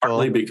comes. That's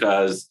partly cool.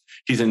 Because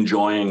he's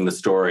enjoying the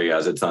story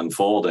as it's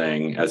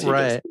unfolding, as he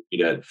gets to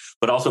read it,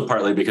 but also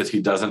partly because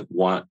he doesn't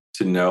want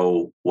to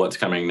know what's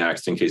coming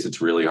next in case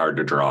it's really hard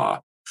to draw.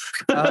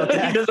 He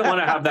doesn't want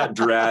to have that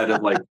dread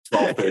of like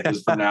 12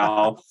 pages from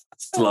now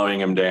slowing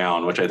him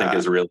down, which I think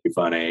is really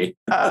funny.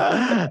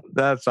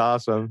 That's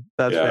awesome.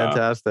 That's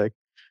fantastic.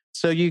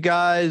 So you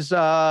guys,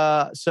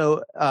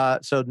 so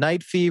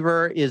Night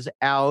Fever is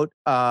out.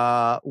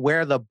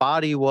 Where the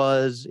Body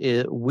Was,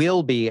 it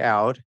will be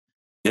out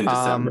in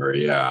December.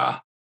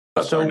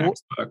 That's our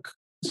next book.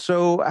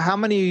 So how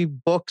many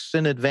books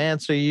in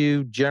advance are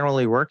you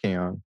generally working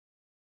on?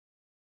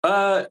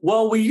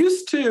 Well, we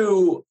used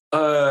to.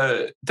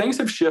 Things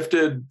have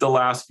shifted the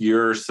last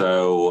year or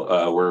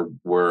so.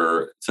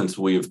 We're since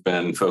we've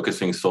been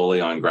focusing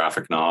solely on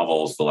graphic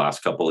novels the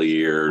last couple of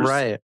years.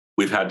 Right.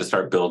 We've had to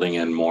start building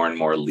in more and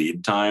more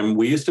lead time.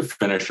 We used to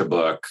finish a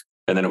book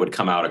and then it would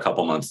come out a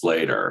couple months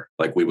later.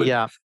 Like we would,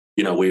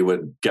 we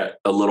would get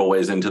a little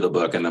ways into the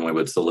book and then we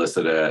would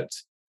solicit it.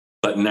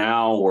 But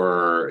now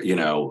we're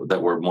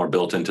more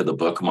built into the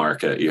book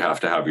market. You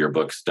have to have your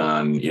books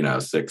done,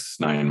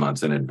 6-9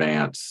 months in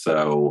advance.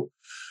 So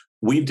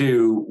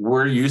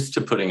we're used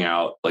to putting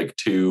out like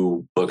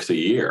 2 books a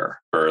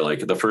year. Or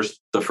like the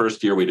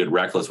first year we did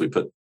Reckless, we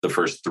put the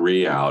first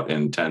 3 out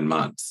in 10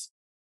 months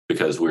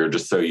because we were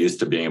just so used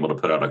to being able to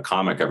put out a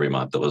comic every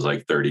month that was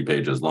like 30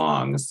 pages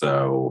long.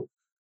 So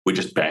we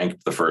just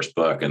banked the first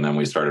book and then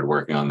we started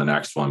working on the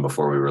next one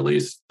before we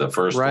released the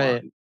first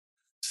one.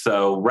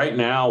 So right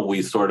now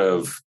we sort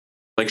of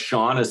like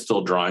Sean is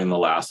still drawing the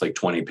last like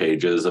 20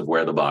 pages of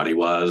Where the Body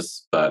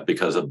Was, but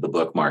because of the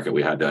book market,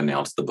 we had to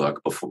announce the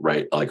book before,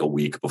 like a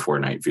week before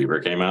Night Fever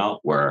came out.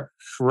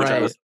 Which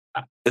I was,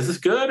 is this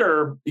good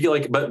or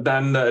But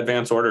then the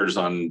advance orders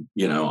on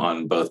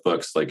on both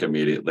books like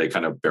immediately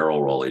kind of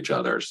barrel roll each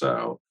other.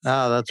 So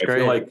that's great. I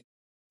feel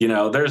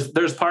like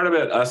there's part of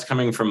it us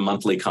coming from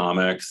monthly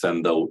comics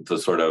and the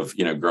sort of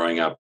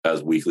growing up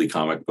as weekly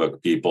comic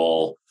book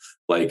people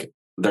like.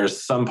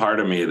 There's some part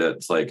of me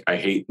that's like, I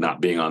hate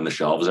not being on the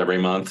shelves every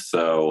month.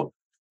 So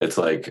it's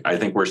like, I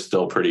think we're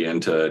still pretty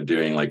into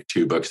doing like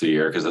 2 books a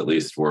year because at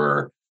least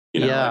we're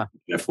Yeah. Like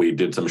if we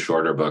did some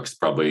shorter books,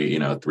 probably,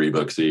 3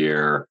 books a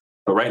year.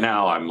 But right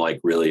now I'm like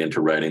really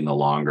into writing the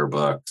longer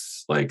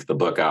books. Like the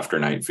book After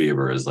Night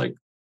Fever is like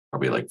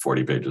probably like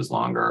 40 pages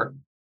longer.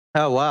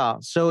 Oh, wow.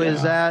 So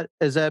Yeah.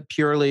 is that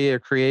purely a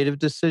creative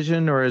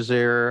decision, or is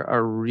there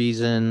a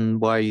reason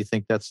why you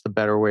think that's the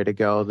better way to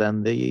go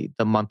than the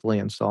monthly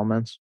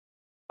installments?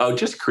 Oh,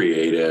 just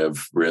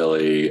creative,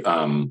 really.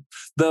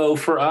 Though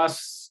for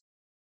us,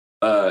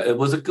 it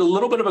was a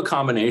little bit of a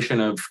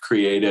combination of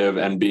creative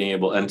and being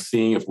able and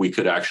seeing if we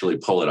could actually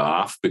pull it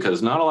off,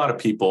 because not a lot of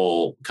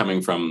people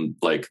coming from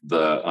like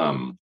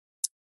the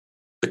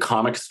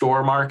comic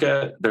store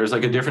market. There's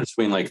like a difference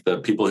between like the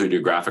people who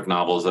do graphic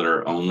novels that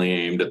are only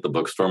aimed at the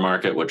bookstore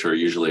market, which are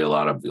usually a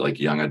lot of like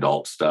young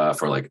adult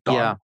stuff or like Yeah.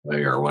 dog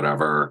play or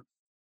whatever.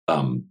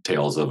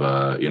 Tales of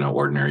a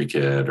ordinary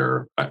kid,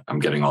 or I'm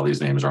getting all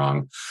these names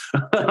wrong,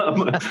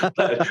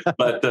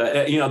 but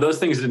those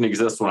things didn't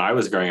exist when I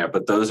was growing up.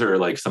 But those are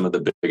like some of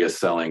the biggest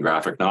selling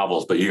graphic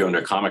novels. But you go into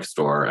a comic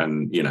store,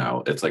 and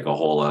it's like a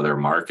whole other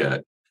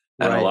market.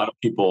 And a Right. lot of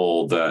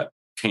people that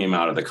came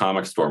out of the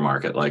comic store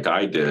market, like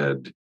I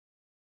did,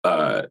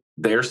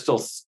 they're still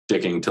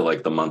sticking to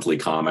like the monthly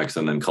comics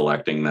and then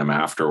collecting them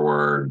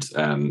afterwards.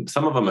 And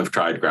some of them have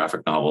tried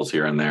graphic novels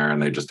here and there,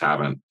 and they just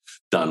haven't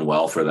done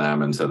well for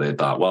them. And so they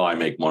thought, well, I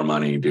make more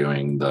money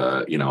doing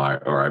the,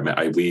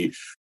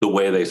 the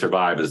way they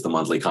survive is the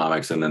monthly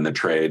comics, and then the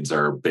trades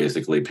are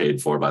basically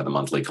paid for by the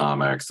monthly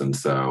comics. And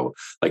so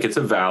like, it's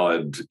a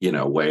valid,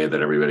 way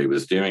that everybody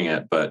was doing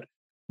it. But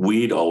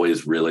we'd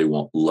always really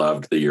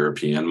loved the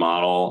European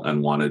model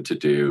and wanted to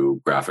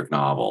do graphic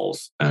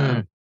novels.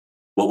 And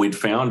what we'd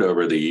found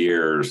over the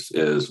years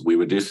is we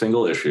would do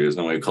single issues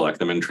and we'd collect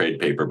them in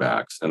trade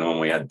paperbacks. And then when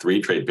we had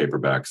 3 trade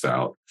paperbacks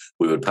out,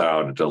 we would put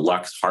out a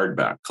deluxe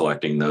hardback,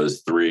 collecting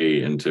those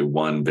 3 into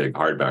one big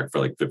hardback for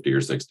like 50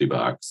 or 60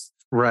 bucks.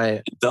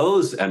 Right.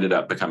 Those ended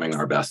up becoming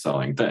our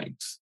best-selling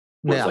things,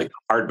 was like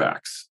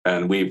hardbacks.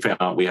 And we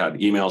found we had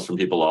emails from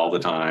people all the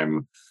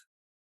time,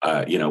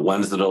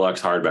 when's the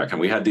deluxe hardback? And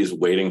we had these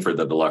waiting for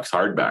the deluxe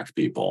hardback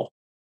people.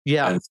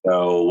 Yeah. And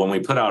so when we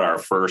put out our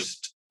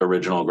first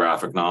original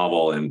graphic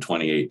novel in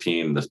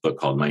 2018, this book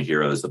called My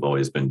Heroes Have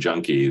Always Been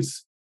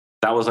Junkies,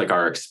 that was like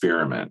our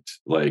experiment.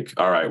 Like,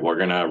 all right, we're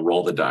going to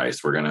roll the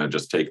dice. We're going to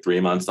just take 3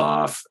 months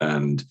off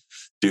and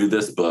do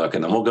this book.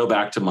 And then we'll go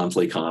back to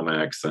monthly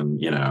comics and,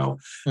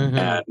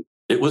 and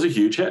it was a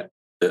huge hit.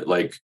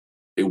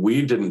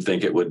 We didn't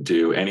think it would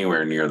do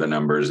anywhere near the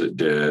numbers it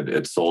did.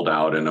 It sold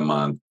out in a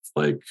month,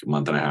 like a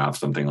month and a half,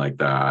 something like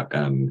that.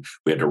 And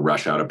we had to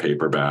rush out a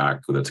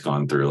paperback that's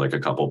gone through like a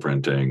couple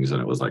printings.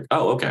 And it was like,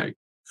 oh, okay,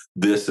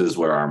 this is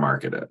where our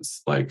market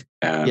is. Like,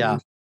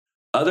 and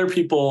other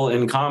people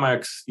in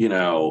comics,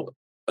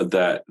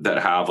 that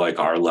have like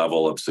our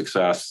level of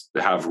success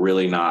have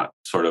really not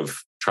sort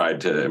of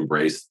tried to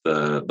embrace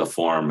the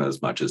form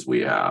as much as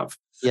we have.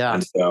 Yeah.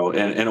 And so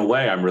in a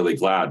way, I'm really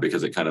glad,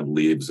 because it kind of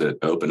leaves it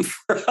open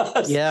for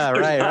us. Yeah,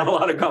 There's right. not a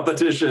lot of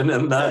competition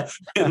in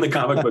the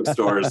comic book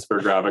stores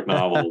for graphic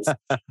novels,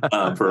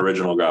 for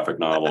original graphic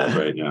novels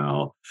right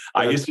now.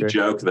 I used to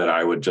joke that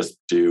I would just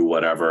do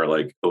whatever,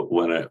 like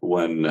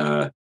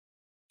when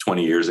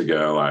 20 years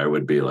ago, I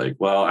would be like,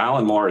 well,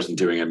 Alan Moore isn't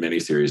doing a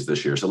miniseries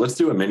this year, so let's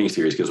do a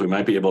miniseries because we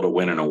might be able to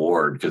win an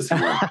award because he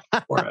went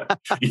for it.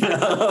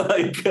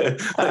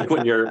 Like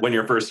when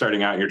you're first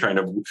starting out and you're trying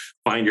to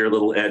find your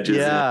little edges.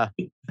 Yeah.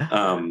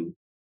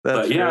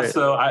 But yeah, great.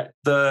 So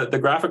the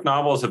graphic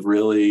novels have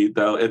really,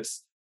 though,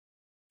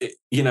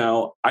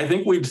 I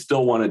think we'd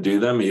still want to do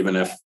them even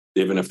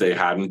if they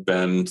hadn't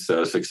been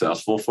so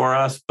successful for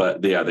us.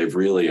 But yeah, they've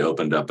really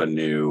opened up a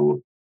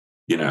new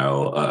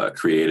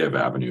creative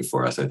avenue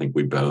for us. I think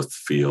we both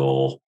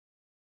feel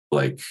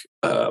like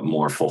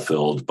more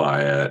fulfilled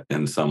by it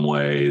in some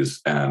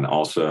ways, and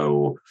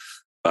also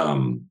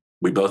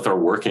we both are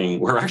working.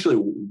 We're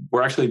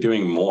actually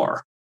doing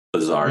more,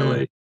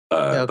 bizarrely.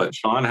 But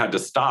Sean had to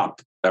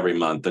stop every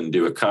month and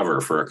do a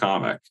cover for a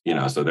comic.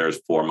 So there's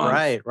 4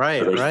 months. Right.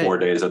 So there's 4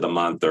 days of the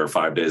month or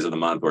 5 days of the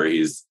month where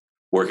he's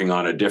working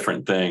on a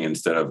different thing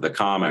instead of the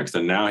comics,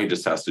 and now he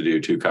just has to do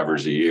 2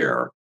 covers a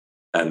year.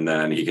 And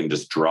then he can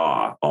just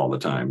draw all the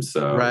time.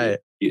 So,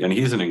 and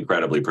he's an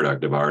incredibly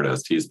productive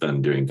artist. He's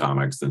been doing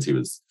comics since he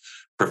was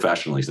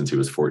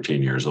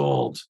 14 years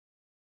old.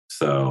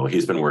 So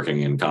he's been working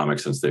in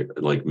comics since the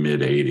like mid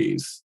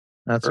 80s.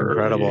 That's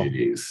incredible.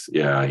 80s.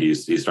 Yeah. He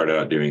started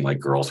out doing like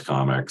girls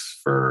comics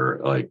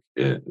for like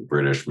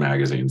British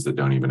magazines that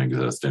don't even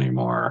exist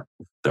anymore,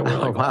 that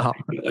were like,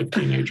 like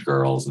teenage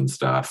girls and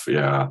stuff.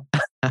 Yeah.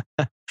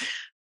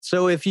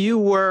 So if you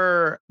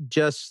were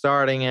just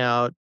starting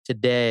out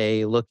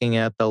today, looking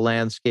at the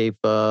landscape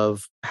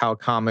of how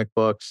comic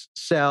books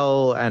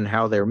sell and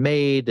how they're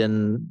made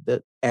and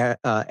the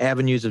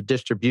avenues of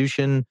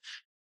distribution,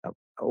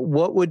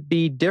 what would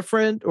be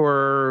different,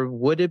 or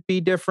would it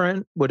be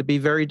different? Would it be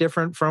very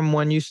different from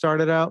when you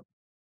started out?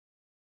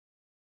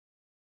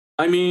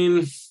 I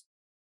mean,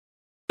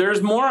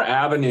 There's more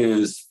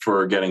avenues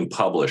for getting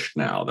published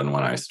now than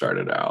when I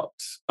started out.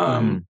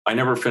 I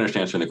never finished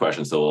answering the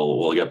question, so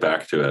we'll get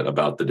back to it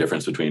about the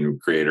difference between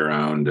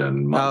creator-owned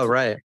and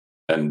right.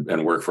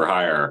 and work for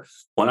hire.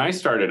 When I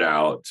started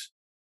out,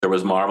 there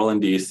was Marvel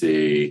and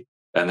DC,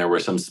 and there were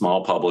some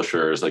small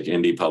publishers, like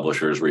indie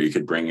publishers, where you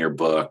could bring your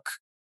book.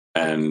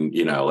 And,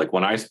 like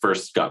when I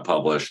first got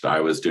published,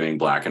 I was doing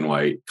black and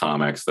white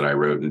comics that I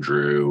wrote and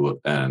drew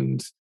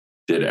and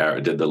did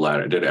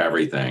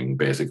everything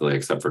basically,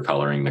 except for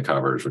coloring the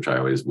covers, which I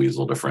always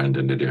weaseled a friend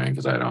into doing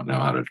because I don't know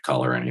how to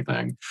color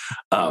anything.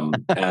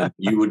 And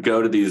you would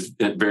go to these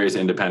various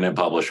independent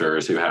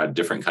publishers who had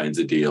different kinds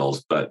of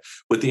deals. But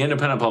with the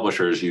independent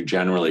publishers, you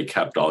generally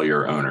kept all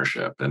your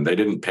ownership, and they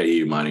didn't pay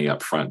you money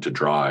up front to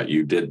draw it.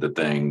 You did the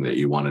thing that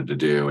you wanted to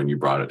do, and you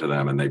brought it to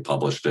them, and they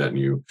published it.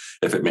 And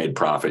if it made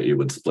profit, you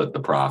would split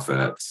the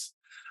profits.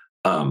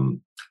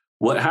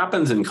 What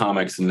happens in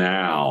comics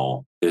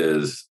now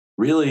is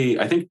really,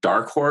 I think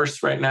Dark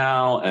Horse right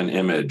now and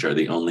Image are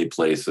the only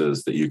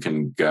places that you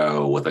can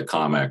go with a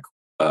comic.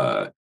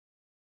 The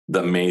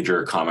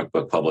major comic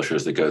book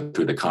publishers that go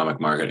through the comic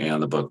market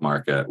and the book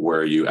market,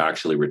 where you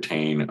actually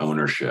retain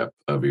ownership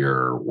of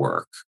your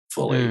work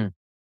fully.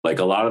 Like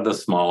a lot of the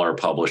smaller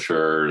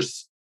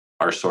publishers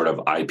are sort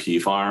of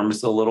IP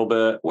farms a little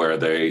bit, where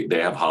they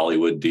have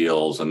Hollywood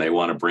deals and they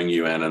want to bring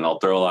you in and they'll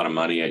throw a lot of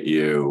money at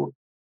you.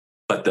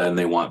 But then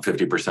they want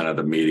 50% of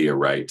the media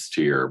rights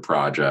to your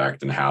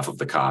project and half of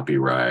the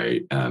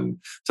copyright. And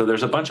so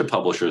there's a bunch of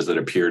publishers that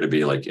appear to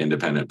be like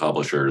independent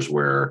publishers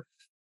where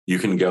you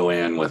can go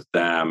in with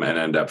them and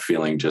end up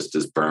feeling just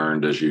as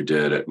burned as you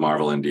did at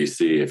Marvel and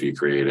DC if you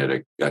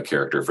created a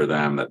character for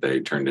them that they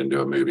turned into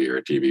a movie or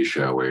a TV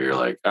show, where you're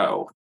like,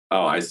 oh,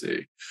 I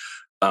see.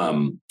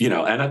 And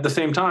at the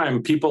same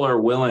time, people are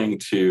willing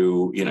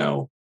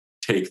to,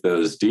 take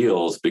those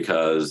deals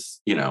because,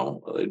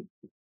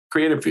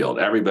 creative field,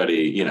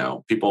 everybody,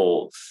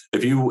 people,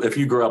 if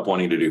you grew up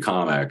wanting to do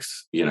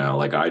comics,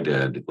 like I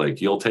did, like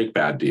you'll take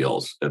bad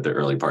deals at the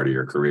early part of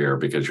your career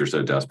because you're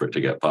so desperate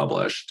to get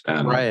published.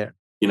 And, right.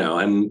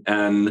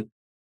 And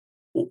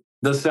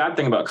the sad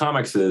thing about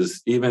comics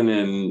is even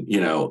in,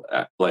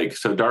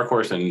 so Dark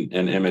Horse and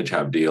Image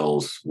have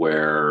deals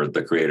where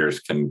the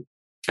creators can,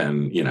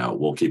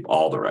 will keep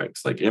all the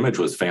rights. Like Image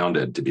was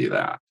founded to be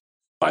that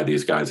by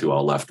these guys who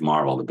all left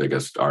Marvel, the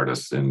biggest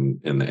artists in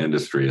the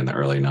industry in the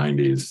early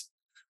 90s,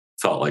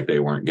 felt like they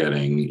weren't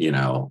getting,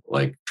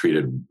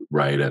 treated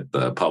right at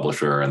the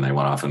publisher. And they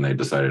went off and they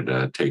decided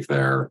to take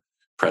their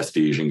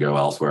prestige and go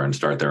elsewhere and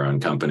start their own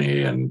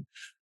company. And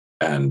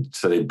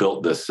so they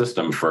built this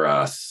system for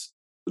us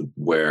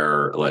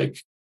where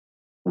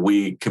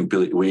we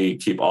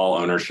keep all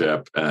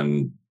ownership,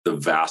 and the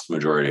vast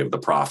majority of the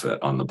profit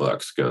on the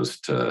books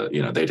goes to,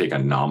 they take a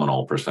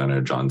nominal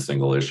percentage on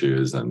single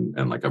issues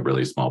and like a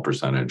really small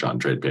percentage on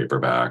trade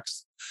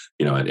paperbacks.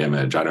 At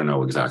Image, I don't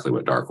know exactly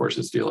what Dark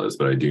Horse's deal is,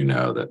 but I do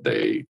know that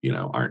they,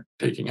 aren't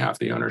taking half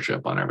the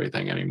ownership on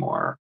everything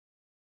anymore.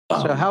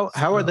 So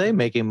how are they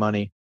making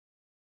money?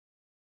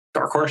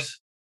 Dark Horse?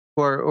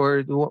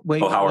 Or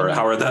wait, how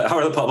are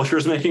the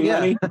publishers making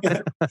money?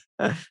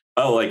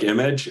 Oh, like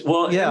Image?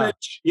 Well, yeah.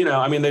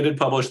 Image, they did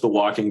publish The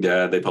Walking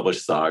Dead, they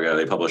published Saga,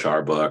 they publish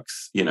our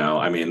books. They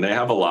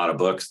have a lot of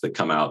books that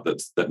come out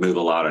that move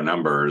a lot of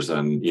numbers.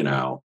 And,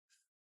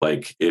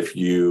 if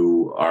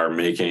you are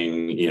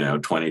making,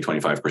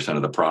 20-25%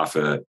 of the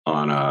profit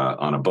on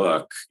a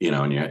book,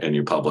 and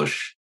you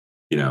publish,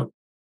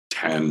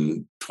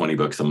 10, 20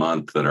 books a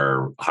month that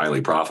are highly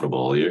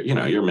profitable,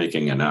 you're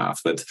making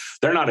enough.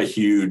 They're not a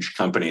huge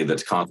company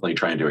that's constantly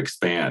trying to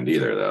expand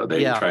either, though.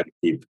 They try to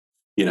keep,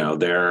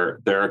 they're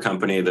a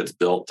company that's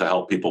built to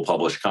help people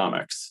publish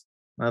comics.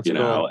 That's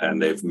cool.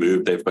 And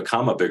they've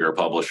become a bigger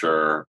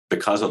publisher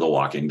because of The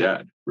Walking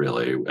Dead,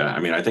 really.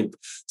 I think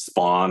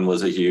Spawn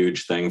was a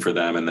huge thing for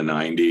them in the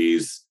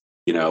 90s,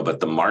 but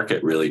the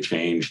market really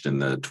changed in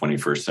the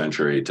 21st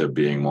century to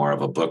being more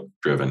of a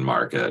book-driven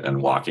market.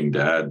 And Walking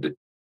Dead,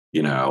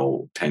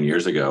 10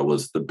 years ago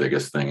was the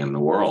biggest thing in the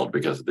world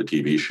because of the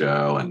TV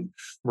show. And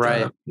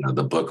right.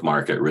 The book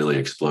market really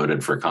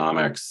exploded for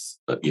comics,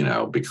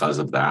 because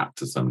of that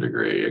to some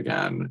degree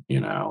again,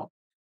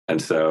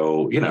 And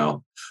so,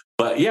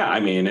 but yeah,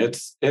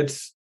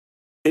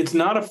 it's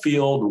not a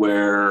field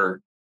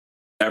where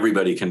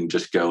everybody can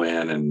just go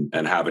in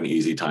and have an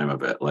easy time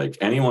of it. Like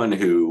anyone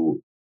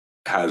who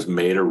has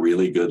made a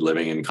really good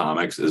living in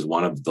comics is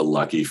one of the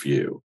lucky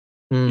few,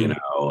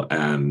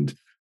 and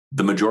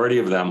the majority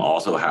of them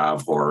also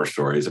have horror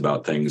stories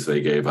about things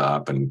they gave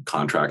up and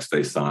contracts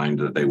they signed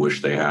that they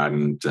wish they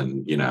hadn't.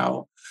 And,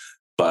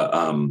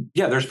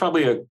 there's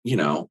probably a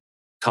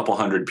couple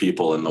hundred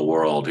people in the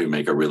world who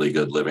make a really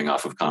good living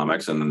off of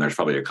comics. And then there's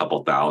probably a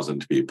couple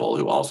thousand people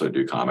who also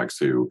do comics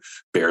who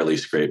barely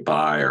scrape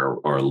by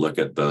or look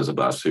at those of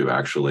us who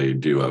actually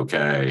do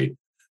okay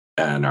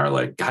and are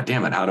like, God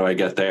damn it, how do I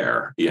get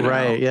there?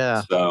 Right.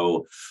 Yeah.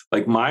 So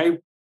my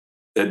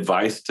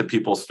advice to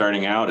people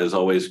starting out is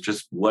always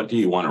just, what do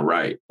you want to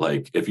write?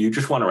 Like, if you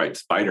just want to write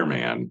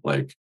Spider-Man,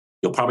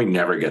 you'll probably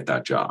never get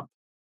that job.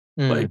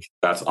 Like,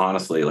 that's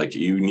honestly, like,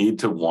 you need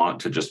to want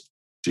to just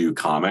do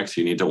comics.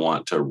 You need to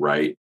want to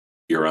write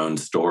your own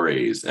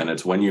stories. And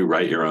it's when you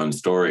write your own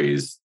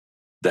stories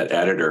that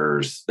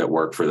editors that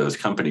work for those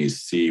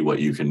companies see what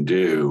you can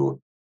do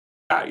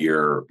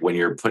when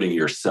you're putting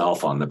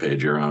yourself on the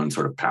page, your own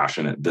sort of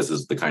passionate, this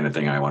is the kind of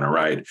thing I want to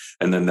write.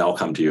 And then they'll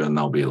come to you and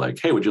they'll be like,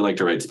 hey, would you like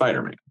to write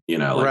Spider-Man? You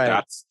know,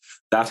 like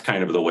that's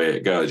kind of the way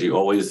it goes. You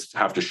always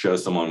have to show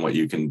someone what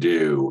you can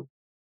do.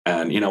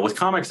 And, you know, with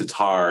comics, it's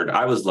hard.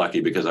 I was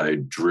lucky because I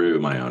drew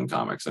my own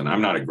comics, and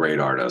I'm not a great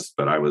artist,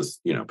 but I was,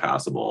 you know,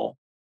 passable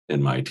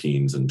in my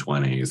teens and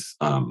 20s.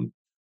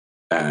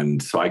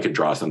 And so I could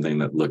draw something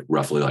that looked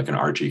roughly like an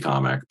Archie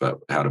comic, but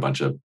had a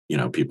bunch of, you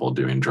know, people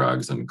doing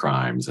drugs and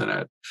crimes in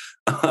it,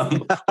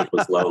 which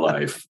was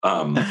Lowlife.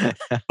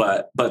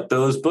 But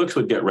those books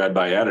would get read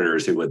by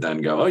editors who would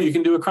then go, oh, you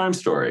can do a crime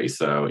story.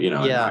 So, you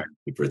know,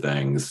 for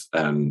things.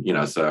 And, you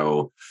know,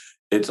 so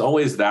it's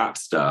always that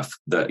stuff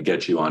that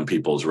gets you on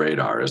people's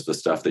radar, is the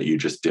stuff that you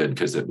just did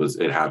because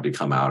it had to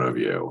come out of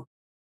you.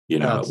 You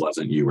know, it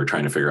wasn't you were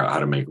trying to figure out how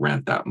to make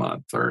rent that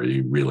month, or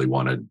you really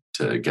wanted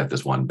to get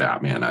this one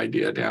Batman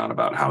idea down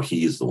about how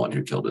he's the one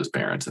who killed his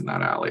parents in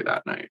that alley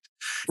that night.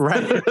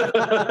 Right.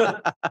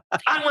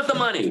 I want the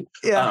money.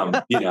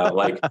 Yeah. You know,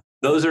 like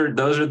those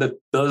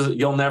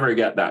you'll never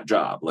get that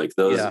job. Like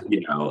those,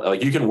 you know,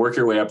 like you can work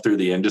your way up through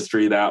the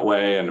industry that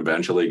way and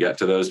eventually get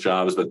to those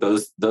jobs. But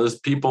those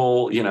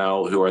people, you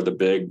know, who are the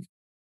big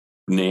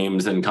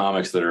names in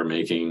comics that are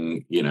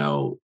making, you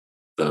know,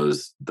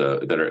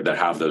 that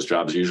have those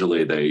jobs,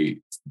 usually they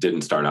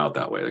didn't start out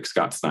that way. Like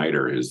Scott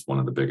Snyder is one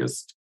of the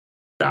biggest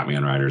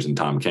Batman writers, and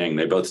Tom King,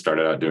 they both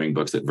started out doing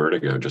books at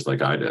Vertigo just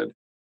like I did.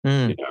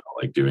 You know,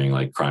 like doing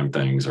like crime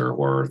things or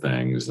horror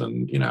things,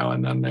 and you know,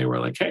 and then they were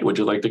like, hey, would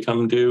you like to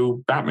come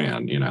do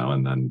Batman? You know,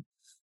 and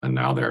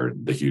now they're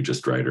the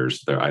hugest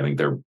writers. I think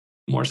they're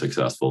more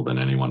successful than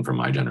anyone from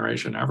my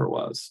generation ever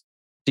was.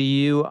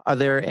 Are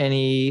there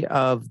any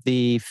of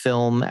the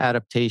film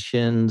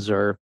adaptations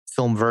or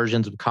film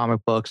versions of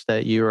comic books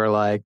that you are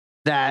like,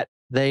 that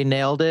they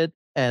nailed it?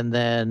 And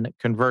then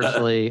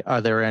conversely, are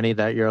there any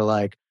that you're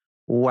like,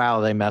 wow,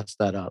 they messed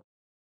that up?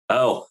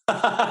 Oh,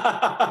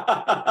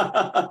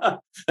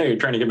 you're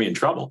trying to get me in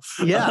trouble.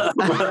 Yeah.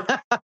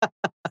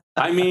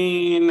 I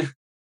mean,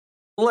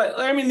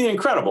 The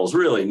Incredibles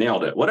really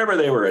nailed it. Whatever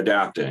they were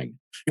adapting.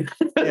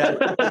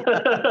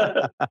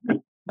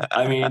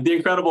 I mean, The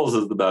Incredibles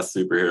is the best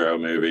superhero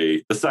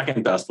movie. The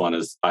second best one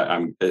is,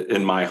 I'm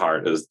in my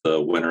heart, is the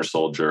Winter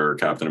Soldier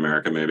Captain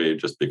America movie,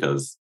 just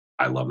because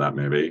I love that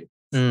movie.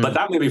 But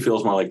that movie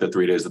feels more like the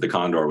 3 Days of the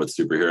Condor with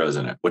superheroes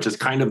in it, which is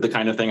kind of the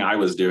kind of thing I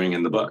was doing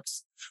in the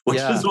books,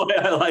 which is why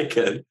I like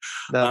it.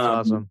 That's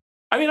awesome.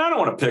 I mean, I don't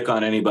want to pick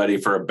on anybody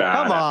for a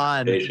bad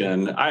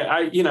adaptation.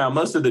 I you know,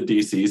 most of the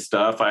DC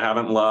stuff I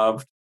haven't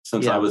loved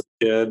since I was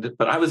a kid,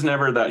 but I was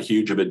never that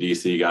huge of a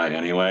DC guy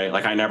anyway.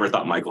 Like, I never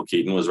thought Michael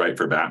Keaton was right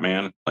for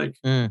Batman. Like,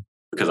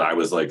 because I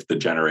was like the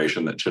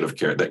generation that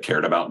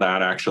cared about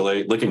that,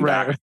 actually. Looking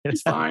back,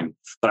 it's fine.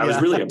 But I was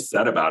really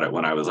upset about it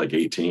when I was like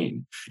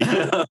 18. You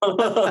know?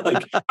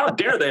 Like, how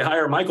dare they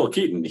hire Michael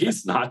Keaton? He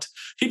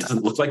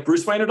doesn't look like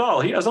Bruce Wayne at all.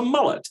 He has a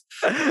mullet.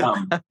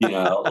 You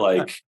know,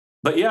 like,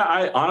 but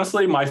yeah,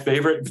 honestly, my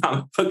favorite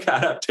comic book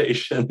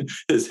adaptation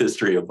is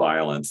History of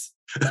Violence.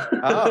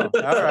 Oh,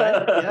 all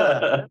right.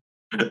 Yeah.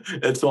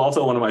 It's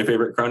also one of my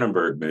favorite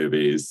Cronenberg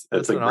movies.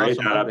 It's a great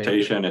awesome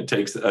adaptation. Movie. It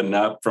takes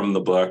enough from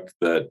the book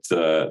that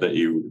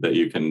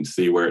you can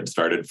see where it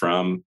started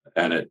from,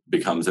 and it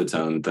becomes its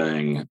own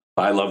thing.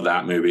 I love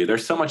that movie.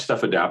 There's so much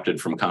stuff adapted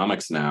from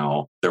comics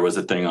now. There was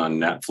a thing on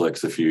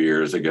Netflix a few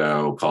years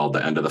ago called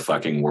The End of the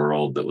Fucking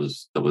World that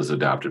was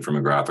adapted from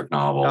a graphic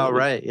novel. Oh,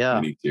 right, yeah.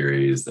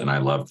 Miniseries, and I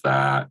loved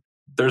that.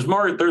 There's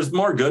more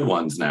good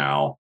ones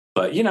now,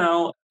 but you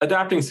know,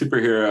 adapting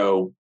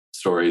superhero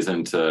stories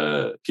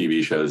into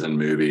TV shows and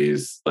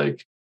movies,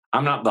 like,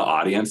 I'm not the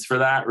audience for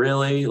that,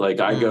 really. Like,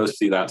 I go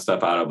see that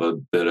stuff out of a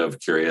bit of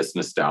curious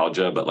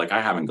nostalgia, but like,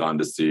 I haven't gone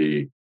to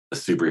see a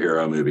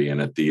superhero movie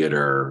in a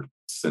theater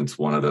since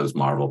one of those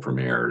Marvel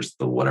premieres,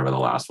 whatever the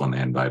last one they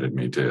invited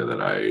me to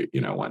that I,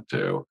 you know, went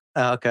to.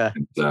 Okay.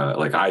 And,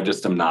 like, I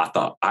just am not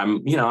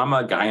I'm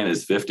a guy in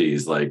his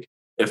 50s. Like,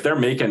 if they're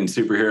making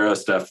superhero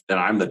stuff and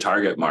I'm the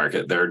target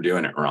market, they're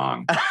doing it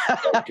wrong.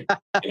 Like,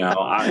 you know,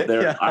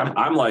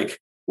 I'm like,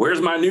 where's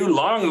my new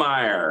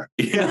Longmire?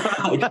 You know,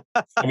 like,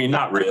 I mean,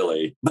 not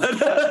really,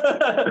 but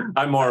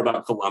I'm more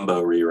about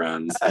Columbo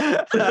reruns.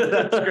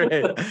 That's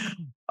great.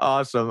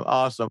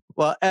 Awesome.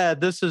 Well,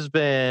 Ed, this has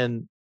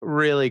been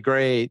really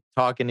great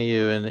talking to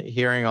you and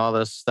hearing all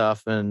this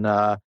stuff. And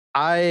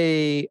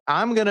I'm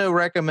going to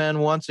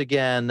recommend once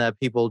again that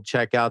people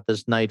check out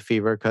this Night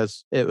Fever,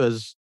 because it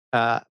was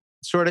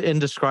sort of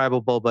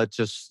indescribable, but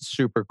just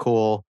super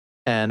cool.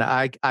 And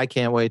I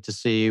can't wait to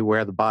see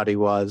where the body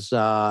was.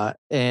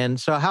 And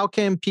so how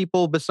can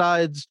people,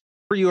 besides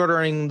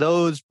pre-ordering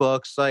those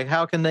books, like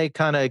how can they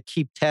kind of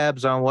keep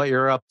tabs on what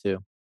you're up to?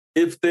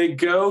 If they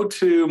go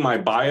to my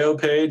bio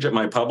page at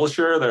my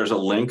publisher, there's a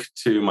link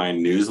to my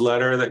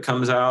newsletter that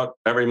comes out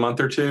every month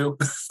or two.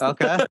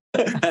 Okay.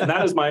 And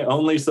that is my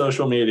only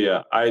social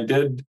media. I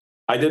did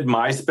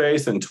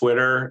MySpace and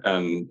Twitter,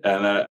 and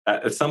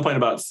at some point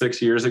about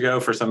 6 years ago,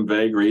 for some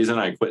vague reason,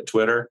 I quit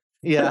Twitter.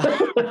 Yeah.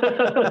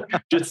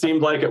 Just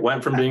seemed like it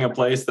went from being a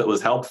place that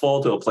was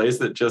helpful to a place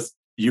that just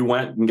you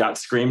went and got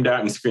screamed at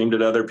and screamed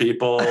at other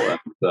people. And,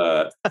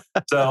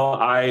 so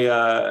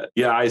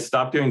I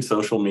stopped doing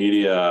social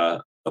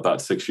media about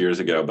 6 years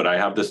ago, but I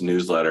have this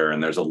newsletter,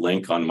 and there's a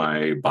link on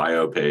my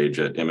bio page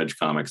at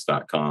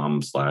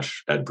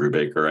imagecomics.com/Ed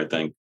Brubaker, I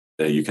think,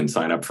 that you can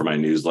sign up for my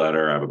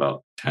newsletter. I have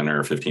about 10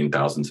 or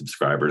 15,000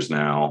 subscribers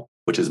now,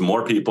 which is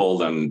more people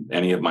than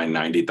any of my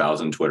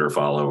 90,000 Twitter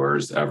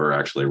followers ever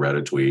actually read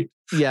a tweet.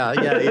 Yeah,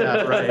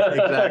 right,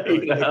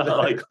 exactly.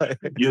 Like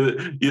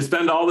you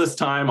spend all this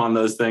time on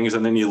those things,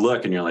 and then you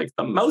look and you're like,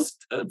 the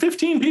most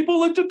 15 people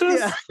looked at this?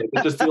 Yeah.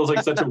 It just feels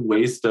like such a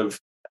waste of,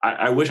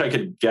 I wish I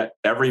could get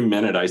every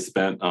minute I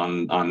spent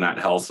on that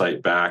hell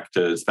site back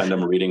to spend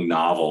them reading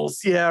novels.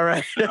 Yeah,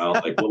 right.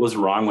 Like what was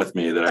wrong with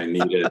me that I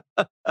needed?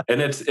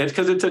 And it's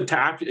because it's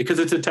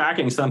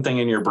attacking something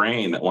in your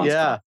brain that wants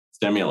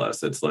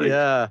stimulus. It's like,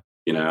 and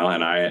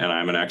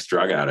I'm an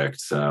ex-drug addict,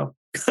 so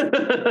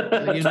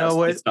you know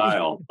what?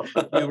 Style.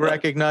 You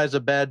recognize a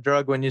bad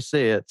drug when you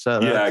see it. So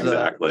yeah,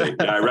 exactly.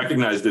 I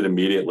recognized it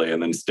immediately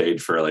and then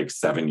stayed for like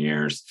 7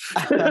 years.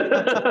 Like,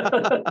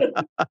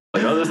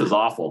 oh, this is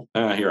awful.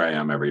 Here I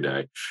am every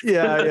day.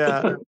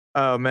 Yeah.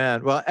 Oh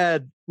man. Well,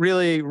 Ed,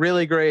 really,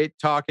 really great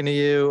talking to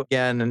you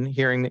again and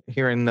hearing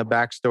the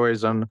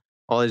backstories on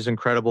all these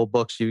incredible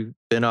books you've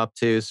been up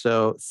to.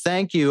 So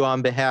thank you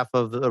on behalf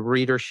of the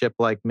readership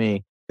like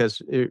me,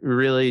 because you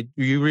really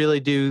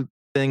do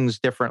things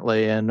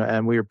differently,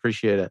 and we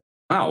appreciate it.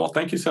 Oh, well,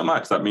 thank you so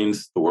much. That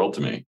means the world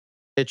to me.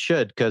 It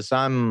should, because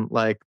I'm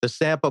like the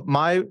sample.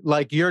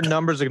 Your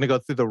numbers are going to go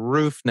through the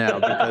roof now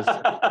because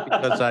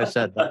I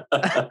said that.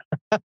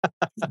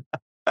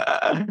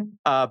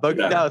 But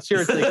no,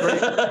 seriously,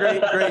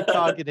 great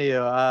talking to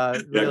you.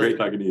 Really. Great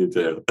talking to you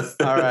too.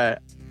 All right.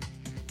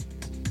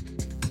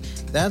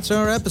 That's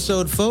our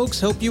episode, folks.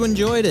 Hope you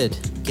enjoyed it.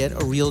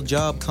 Get a Real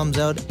Job comes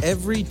out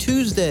every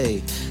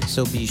Tuesday,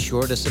 so be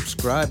sure to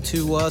subscribe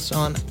to us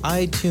on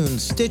iTunes,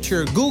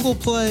 Stitcher, Google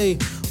Play,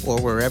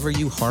 or wherever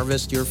you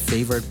harvest your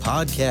favorite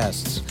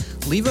podcasts.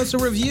 Leave us a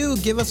review,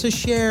 give us a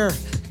share.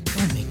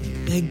 Don't make me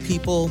beg,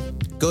 people.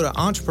 Go to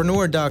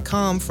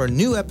entrepreneur.com for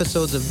new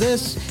episodes of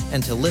this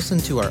and to listen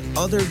to our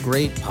other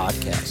great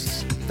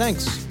podcasts.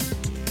 Thanks.